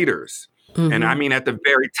female leaders. And I mean, at the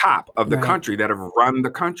very top of the country that have run the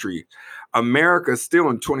country. America still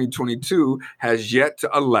in 2022 has yet to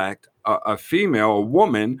elect a female, a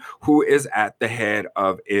woman who is at the head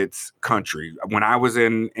of its country. When I was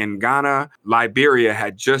in Ghana, Liberia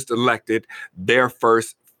had just elected their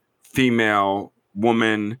first female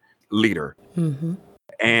woman leader.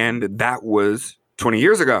 And that was 20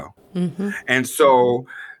 years ago. And so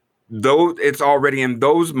though it's already in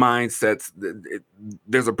those mindsets,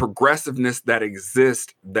 there's a progressiveness that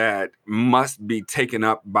exists that must be taken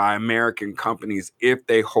up by American companies if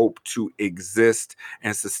they hope to exist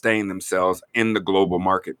and sustain themselves in the global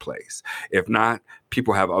marketplace. If not,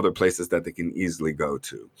 people have other places that they can easily go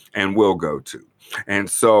to and will go to. And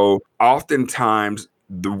so oftentimes,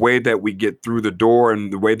 the way that we get through the door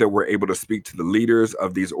and the way that we're able to speak to the leaders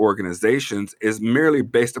of these organizations is merely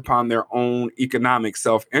based upon their own economic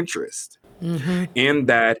self-interest. In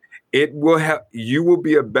that you will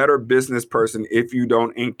be a better business person if you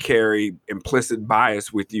don't carry implicit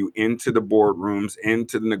bias with you into the boardrooms,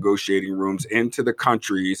 into the negotiating rooms, into the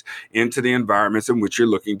countries, into the environments in which you're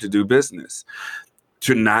looking to do business.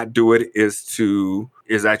 To not do it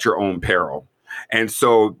is at your own peril. And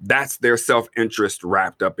so that's their self-interest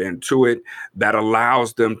wrapped up into it that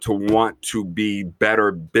allows them to want to be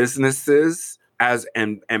better businesses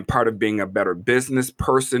and part of being a better business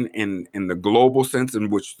person in the global sense, in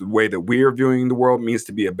which the way that we are viewing the world means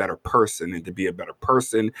to be a better person. And to be a better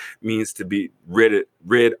person means to be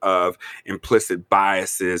rid of implicit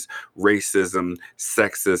biases, racism,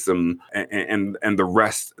 sexism, and the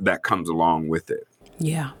rest that comes along with it.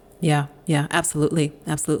 Yeah, absolutely.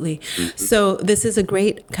 So this is a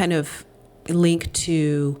great kind of link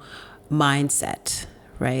to mindset,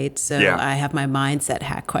 right? So I have my mindset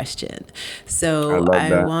hack question. So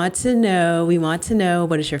we want to know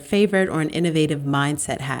what is your favorite or an innovative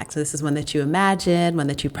mindset hack? So this is one that you imagine, one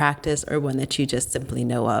that you practice, or one that you just simply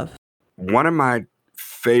know of. One of my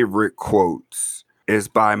favorite quotes is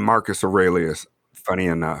by Marcus Aurelius, funny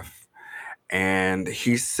enough. And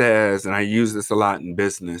he says, and I use this a lot in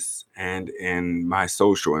business and in my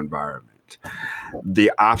social environment,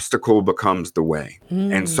 the obstacle becomes the way.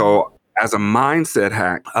 And so as a mindset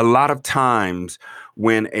hack, a lot of times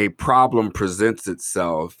when a problem presents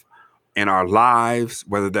itself in our lives,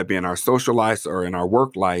 whether that be in our social lives or in our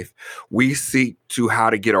work life, we seek to how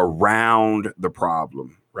to get around the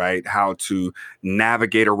problem, right? How to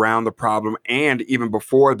navigate around the problem. And even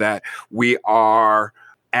before that, we are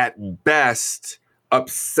at best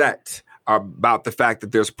upset about the fact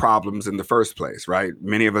that there's problems in the first place, right?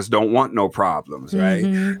 Many of us don't want no problems, right?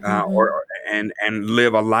 And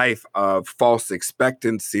live a life of false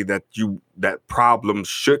expectancy that problems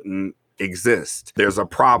shouldn't exist. There's a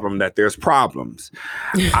problem that there's problems.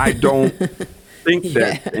 I don't think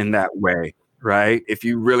that in that way, right? If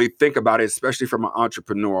you really think about it, especially from an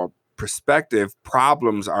entrepreneurial perspective,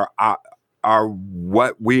 problems are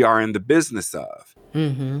what we are in the business of.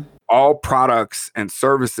 All products and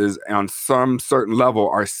services on some certain level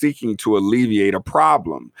are seeking to alleviate a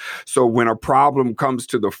problem. So when a problem comes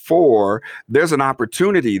to the fore, there's an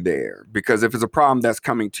opportunity there, because if it's a problem that's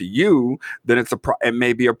coming to you, then it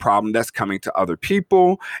may be a problem that's coming to other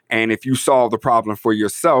people. And if you solve the problem for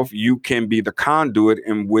yourself, you can be the conduit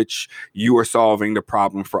in which you are solving the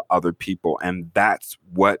problem for other people. And that's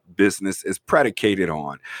what business is predicated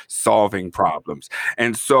on, solving problems.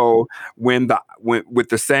 And so with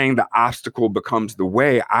the saying, the obstacle becomes the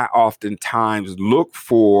way, I oftentimes look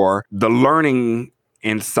for the learning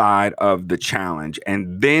inside of the challenge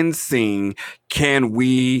and then seeing, can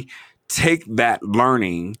we take that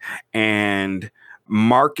learning and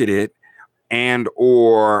market it and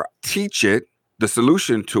or teach it, the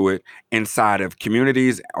solution to it, inside of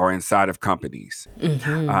communities or inside of companies.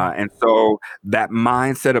 And so that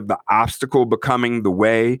mindset of the obstacle becoming the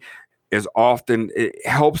way it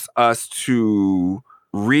helps us to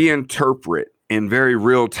reinterpret in very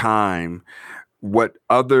real time what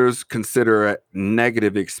others consider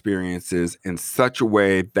negative experiences in such a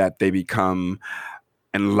way that they become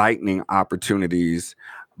enlightening opportunities,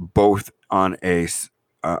 both on a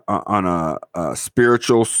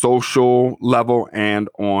spiritual, social level and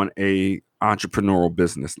on a entrepreneurial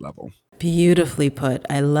business level. Beautifully put.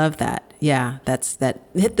 I love that. Yeah, that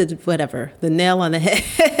hit the nail on the head.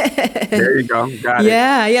 There you go. Got it.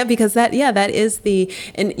 Yeah, because that is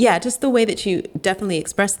just the way that you definitely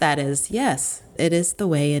express that is, yes, it is the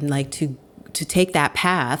way, and like to take that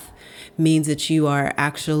path means that you are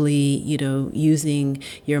actually, using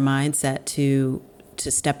your mindset to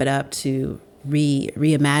step it up, to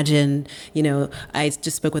reimagine. I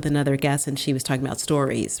just spoke with another guest and she was talking about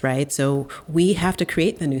stories, right? So we have to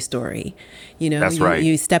create the new story. That's right.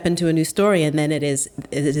 You step into a new story and then it is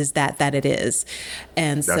that it is.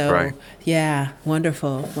 And That's so, right. Yeah,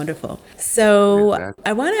 wonderful. So Exactly.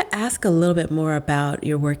 I want to ask a little bit more about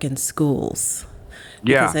your work in schools.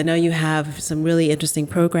 Because Yeah. I know you have some really interesting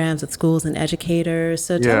programs at schools and educators.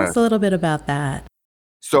 So tell us a little bit about that.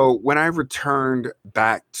 So when I returned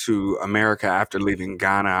back to America after leaving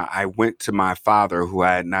Ghana, I went to my father, who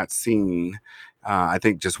I had not seen, I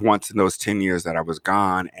think just once in those 10 years that I was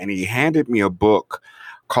gone. And he handed me a book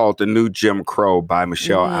called The New Jim Crow by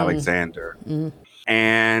Michelle Alexander.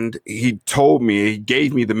 And he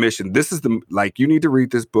gave me the mission. This is you need to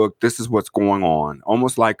read this book. This is what's going on.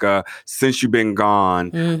 Almost like since you've been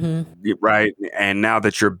gone, right? And now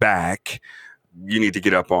that you're back, you need to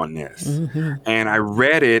get up on this. And I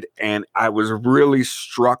read it and I was really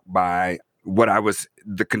struck by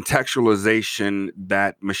the contextualization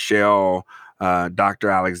that Michelle, Dr.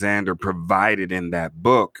 Alexander provided in that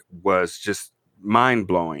book was just mind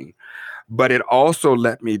blowing. But it also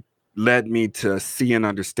led me to see and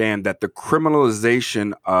understand that the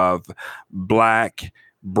criminalization of Black,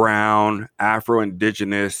 brown,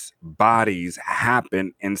 Afro-Indigenous bodies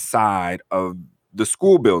happen inside of the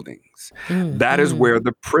school buildings. That is where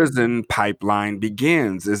the prison pipeline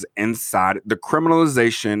begins, is inside. The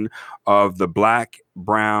criminalization of the Black,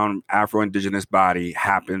 brown, Afro-Indigenous body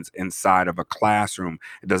happens inside of a classroom.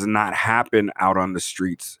 It does not happen out on the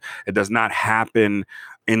streets. It does not happen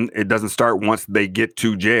it doesn't start once they get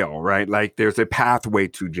to jail, right? Like there's a pathway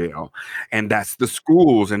to jail, and that's the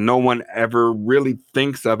schools, and no one ever really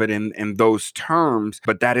thinks of it in those terms,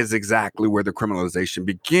 but that is exactly where the criminalization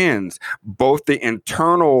begins. Both the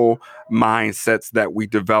internal mindsets that we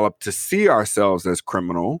develop to see ourselves as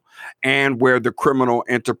criminal, and where the criminal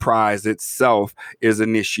enterprise itself is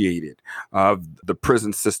initiated, of the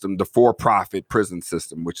prison system, the for-profit prison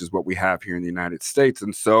system, which is what we have here in the United States.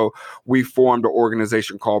 And so we formed an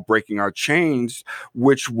organization called Breaking Our Chains,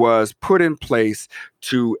 which was put in place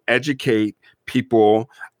to educate people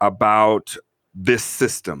about this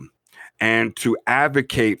system and to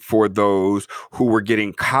advocate for those who were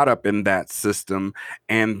getting caught up in that system,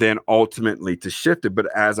 and then ultimately to shift it. But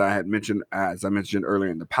as I mentioned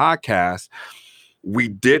earlier in the podcast, we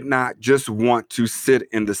did not just want to sit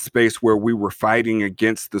in the space where we were fighting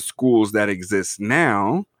against the schools that exist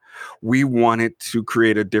now. We wanted to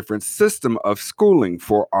create a different system of schooling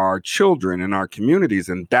for our children and our communities.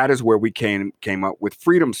 And that is where we came up with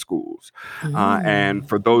Freedom Schools. And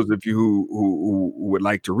for those of you who would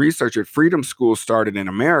like to research it, Freedom Schools started in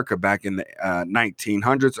America back in the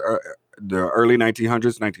 1900s, the early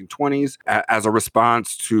 1900s, 1920s, as a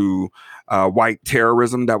response to white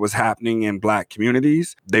terrorism that was happening in Black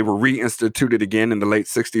communities. They were reinstituted again in the late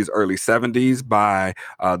 60s, early 70s by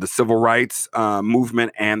the Civil Rights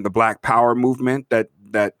movement and the Black Power movement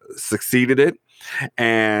that succeeded it.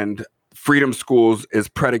 And Freedom Schools is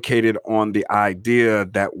predicated on the idea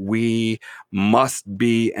that we must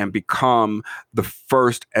be and become the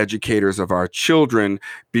first educators of our children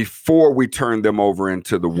before we turn them over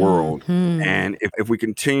into the world. And if we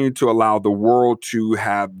continue to allow the world to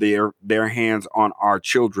have their hands on our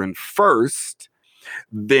children first,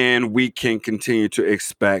 then we can continue to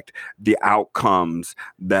expect the outcomes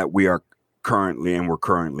that we're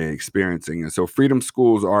currently experiencing. And so Freedom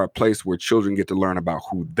Schools are a place where children get to learn about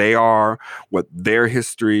who they are, what their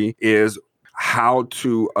history is, how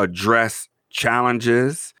to address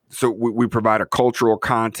challenges. So we provide a cultural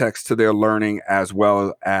context to their learning, as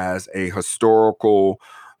well as a historical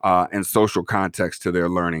and social context to their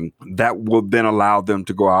learning that will then allow them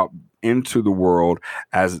to go out into the world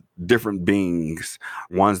as different beings,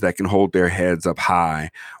 ones that can hold their heads up high,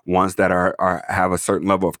 ones that have a certain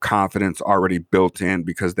level of confidence already built in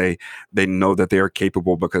because they know that they are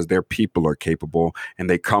capable, because their people are capable, and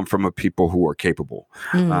they come from a people who are capable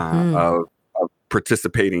of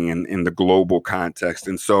participating in the global context.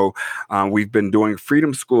 And so we've been doing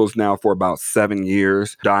Freedom Schools now for about 7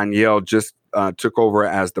 years. Danielle just took over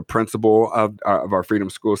as the principal of our Freedom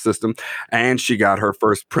School System, and she got her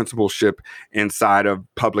first principalship inside of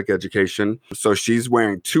public education. So she's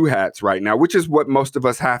wearing two hats right now, which is what most of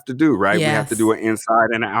us have to do, right? Yes. We have to do an inside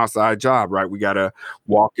and an outside job, right? We got to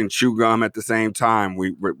walk and chew gum at the same time.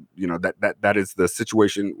 We're that is the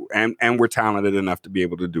situation, and we're talented enough to be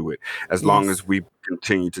able to do it as long as we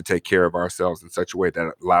continue to take care of ourselves in such a way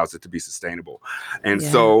that allows it to be sustainable. And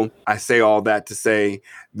so I say all that to say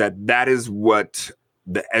that is what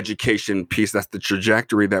the education piece, that's the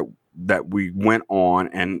trajectory that we went on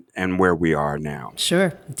and where we are now.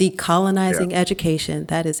 Sure. Decolonizing education.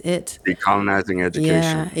 That is it. Decolonizing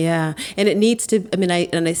education. Yeah. And it needs to,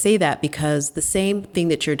 I say that because the same thing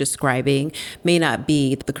that you're describing may not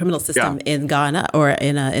be the criminal system in Ghana or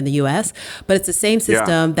in the US, but it's the same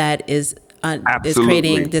system that is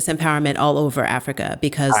creating disempowerment all over Africa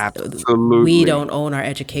because we don't own our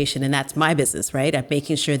education. And that's my business, right? I'm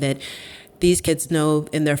making sure that these kids know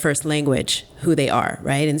in their first language who they are,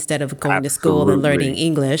 right? Instead of going to school and learning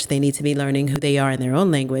English, they need to be learning who they are in their own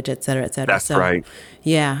language, et cetera, et cetera. That's right.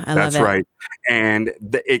 Yeah, I love it. That's right. And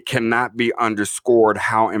it cannot be underscored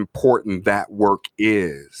how important that work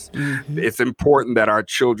is. Mm-hmm. It's important that our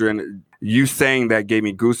children, you saying that gave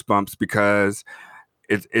me goosebumps because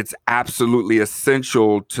it's absolutely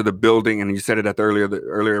essential to the building, and you said it at the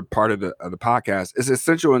earlier part of the podcast. It's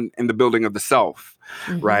essential in the building of the self,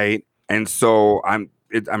 right? And so I'm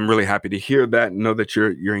really happy to hear that, know that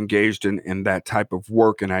you're engaged in that type of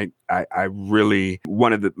work. And I really,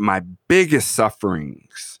 one of my biggest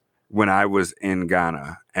sufferings when I was in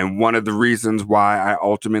Ghana, and one of the reasons why I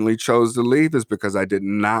ultimately chose to leave is because I did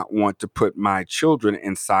not want to put my children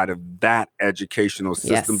inside of that educational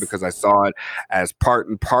system because I saw it as part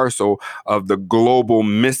and parcel of the global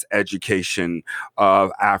miseducation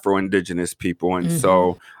of Afro-Indigenous people. And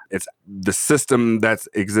so it's the system that's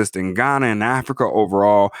exists in Ghana and Africa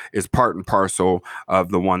overall is part and parcel of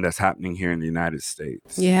the one that's happening here in the United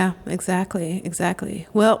States. Yeah, exactly.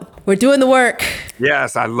 Well, we're doing the work.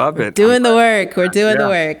 Yes, I love it. We're doing the work.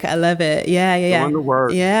 I love it. Yeah. Doing the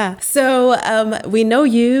work. Yeah. So we know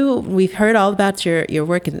you. We've heard all about your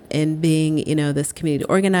work in being, this community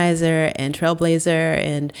organizer and trailblazer.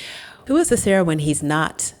 And who is Sarah when he's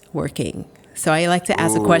not working? So I like to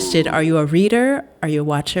ask a question. Are you a reader? Are you a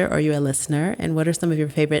watcher? Are you a listener? And what are some of your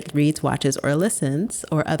favorite reads, watches, or listens,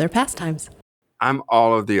 or other pastimes? I'm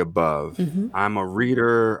all of the above. I'm a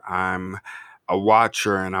reader, I'm a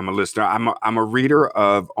watcher, and I'm a listener. I'm a reader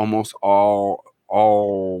of almost all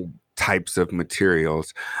types of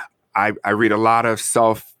materials. I read a lot of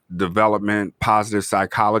self-development, positive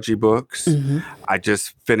psychology books. I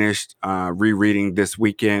just finished rereading this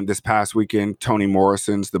past weekend, Toni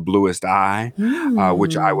Morrison's The Bluest Eye,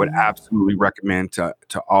 which I would absolutely recommend to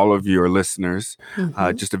all of your listeners.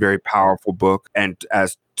 Just a very powerful book. And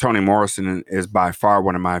as Toni Morrison is by far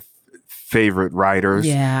one of my favorite writers.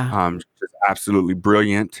 Just absolutely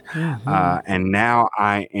brilliant. And now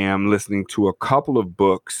I am listening to a couple of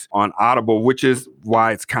books on Audible, which is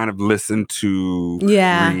why it's kind of listened to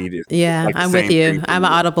read. Like I'm with you. I'm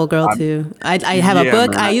an Audible girl too. I have a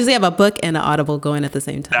book. I usually have a book and an Audible going at the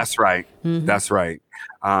same time. That's right. That's right.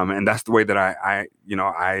 And that's the way that I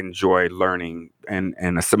enjoy learning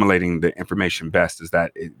and assimilating the information best, is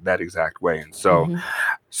that exact way. And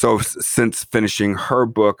so, since finishing her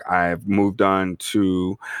book, I've moved on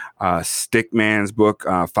to Stickman's book,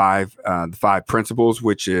 The Five Principles,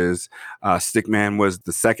 which is Stickman was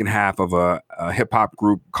the second half of a hip hop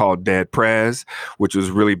group called Dead Prez, which was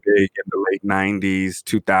really big in the late 90s,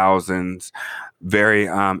 2000s. Very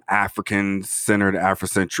African-centered,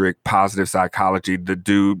 Afrocentric, positive psychology. The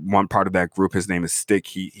dude, one part of that group, his name is Stick.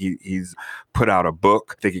 He's put out a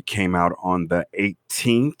book. I think it came out on the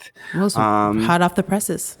 18th. Hot off the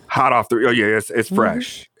presses. It's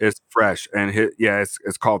fresh. It's fresh, and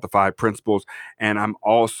it's called The Five Principles. And I'm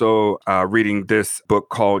also reading this book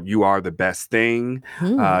called You Are the Best Thing,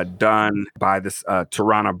 done by this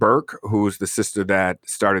Tarana Burke, who's the sister that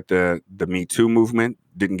started the Me Too movement.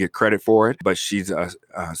 Didn't get credit for it, but she's a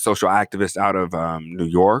social activist out of New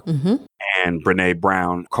York. And Brene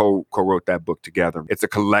Brown co-wrote that book together. It's a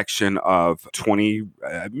collection of 20,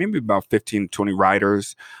 maybe about 15, 20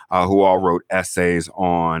 writers who all wrote essays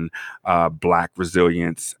on Black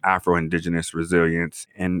resilience, Afro-Indigenous resilience.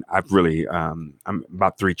 And I've really, I'm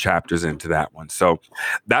about 3 chapters into that one. So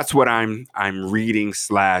that's what I'm reading /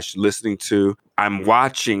 listening to. I'm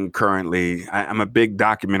watching currently. I'm a big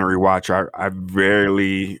documentary watcher. I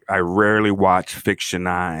rarely watch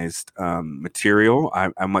fictionized material.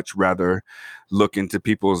 I much rather look into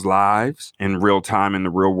people's lives in real time in the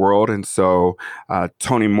real world. And so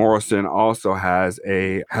Toni Morrison also has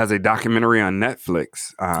a documentary on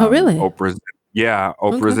Netflix. Oh, really? Oprah's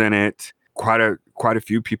in it. Quite a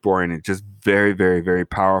few people are in it. Just very, very, very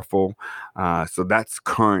powerful. So that's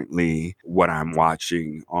currently what I'm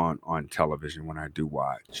watching on television when I do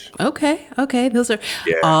watch. Okay. Those are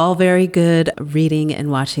all very good reading and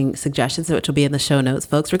watching suggestions, which will be in the show notes,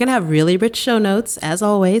 folks. We're going to have really rich show notes, as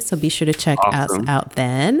always, so be sure to check us out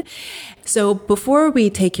then. So before we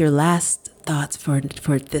take your last thoughts for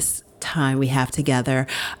this time we have together,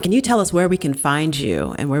 can you tell us where we can find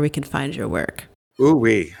you and where we can find your work?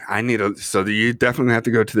 Ooh-wee. So you definitely have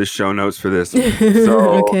to go to the show notes for this.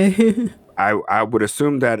 So okay. I would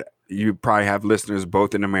assume that you probably have listeners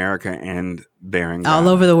both in America and there in Ghana. All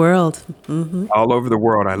over the world. Mm-hmm. All over the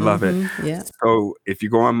world. I love it. Yeah. So if you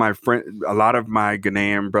go on a lot of my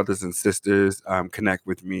Ghanaian brothers and sisters connect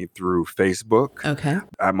with me through Facebook. Okay.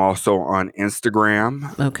 I'm also on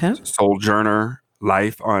Instagram. Okay. Sojourner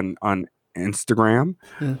Life on Instagram.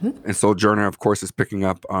 And Sojourner, of course, is picking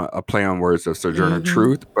up a play on words of Sojourner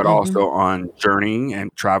Truth, but also on journeying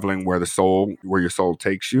and traveling where your soul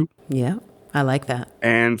takes you. Yeah, I like that.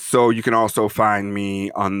 And so you can also find me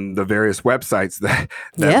on the various websites that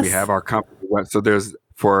we have our company. So there's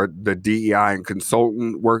for the DEI and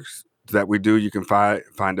consultant works that we do, you can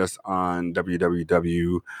find us on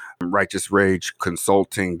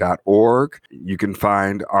www.righteousrageconsulting.org. You can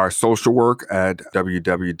find our social work at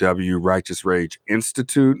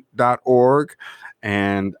www.righteousrageinstitute.org.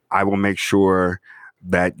 And I will make sure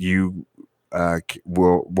that you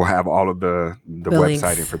will have all of the website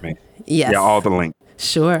links. Information. Yes. Yeah, all the links.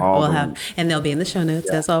 Sure. And they'll be in the show notes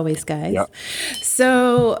as always, guys. Yep.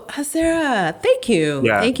 So, Sarah, thank you.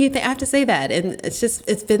 Yeah. Thank you. I have to say that. And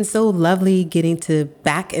it's been so lovely getting to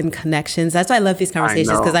back in connections. That's why I love these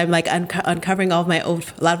conversations, because I'm like uncovering all of a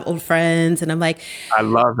lot of old friends. And I'm like, I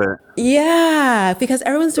love it. Yeah, because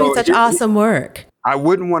everyone's doing such awesome work. I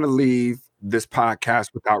wouldn't want to leave this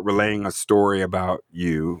podcast without relaying a story about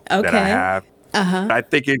you that I have. I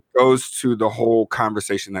think it goes to the whole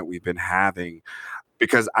conversation that we've been having,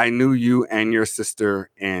 because I knew you and your sister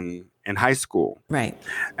in high school. Right.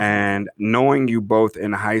 And knowing you both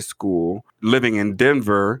in high school, living in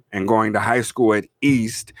Denver and going to high school at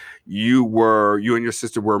East, you and your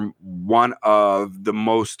sister were one of the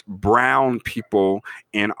most brown people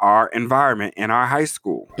in our environment, in our high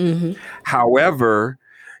school. However,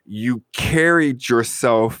 you carried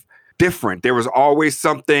yourself different. There was always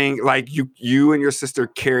something like you and your sister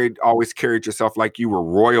always carried yourself like you were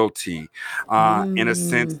royalty, in a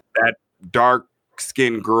sense that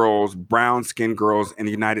dark-skinned girls, brown-skinned girls in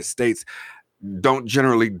the United States don't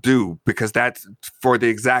generally do, because that's for the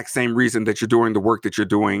exact same reason that you're doing the work that you're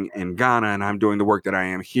doing in Ghana and I'm doing the work that I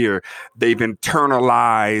am here. They've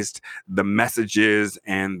internalized the messages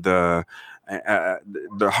and the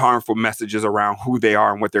harmful messages around who they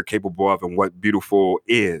are and what they're capable of and what beautiful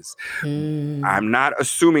is. I'm not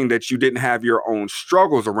assuming that you didn't have your own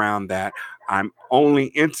struggles around that. I'm only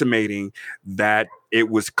intimating that it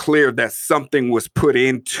was clear that something was put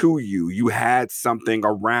into you. You had something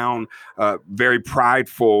around very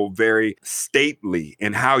prideful, very stately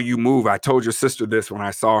in how you move. I told your sister this when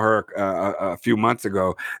I saw her a few months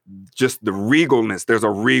ago. Just the regalness. There's a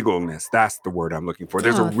regalness. That's the word I'm looking for.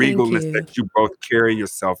 There's a regalness that you both carry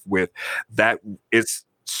yourself with that is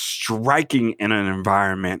striking in an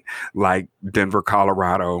environment like Denver,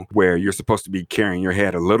 Colorado, where you're supposed to be carrying your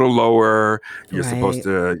head a little lower. You're supposed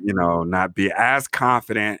to, not be as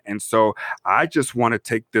confident. And so I just want to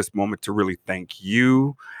take this moment to really thank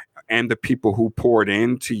you and the people who poured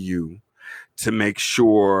into you to make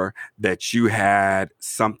sure that you had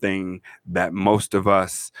something that most of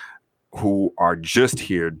us who are just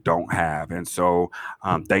here don't have. And so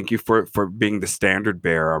thank you for being the standard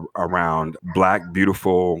bearer around Black,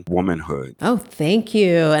 beautiful womanhood. Oh, thank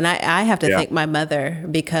you. And I have to thank my mother,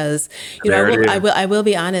 because, I will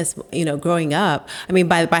be honest, growing up, I mean,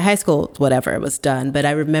 by high school, whatever, it was done. But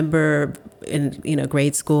I remember in,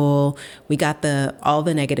 grade school, we got all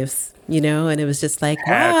the negatives, and it was just like,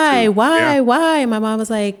 why? My mom was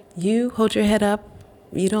like, you hold your head up.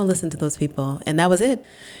 You don't listen to those people. And that was it,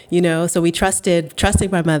 so we trusting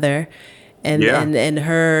my mother. and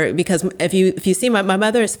her, because if you see my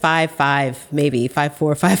mother is 5'5", maybe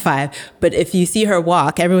 5'4", 5'5", but if you see her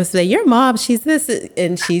walk, everyone say, your mom, she's this,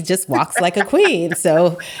 and she just walks like a queen.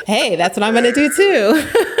 So hey, that's what I'm going to do too.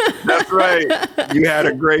 That's right. You had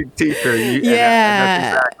a great teacher. That's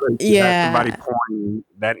exactly. You had somebody pouring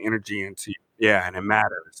that energy into you. Yeah, and it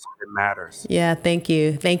matters. It matters. Yeah, thank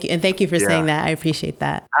you. And thank you for saying that. I appreciate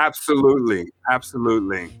that. Absolutely.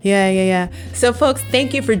 Yeah. So folks,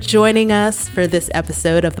 thank you for joining us for this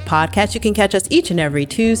episode of the podcast. You can catch us each and every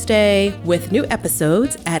Tuesday with new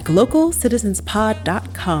episodes at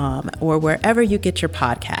localcitizenspod.com or wherever you get your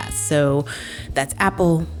podcasts. So that's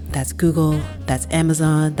Apple, that's Google, that's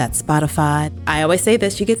Amazon, that's Spotify. I always say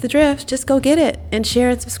this, you get the drift, just go get it and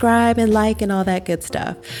share and subscribe and like and all that good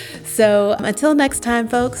stuff. So until next time,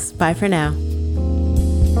 folks, bye for now.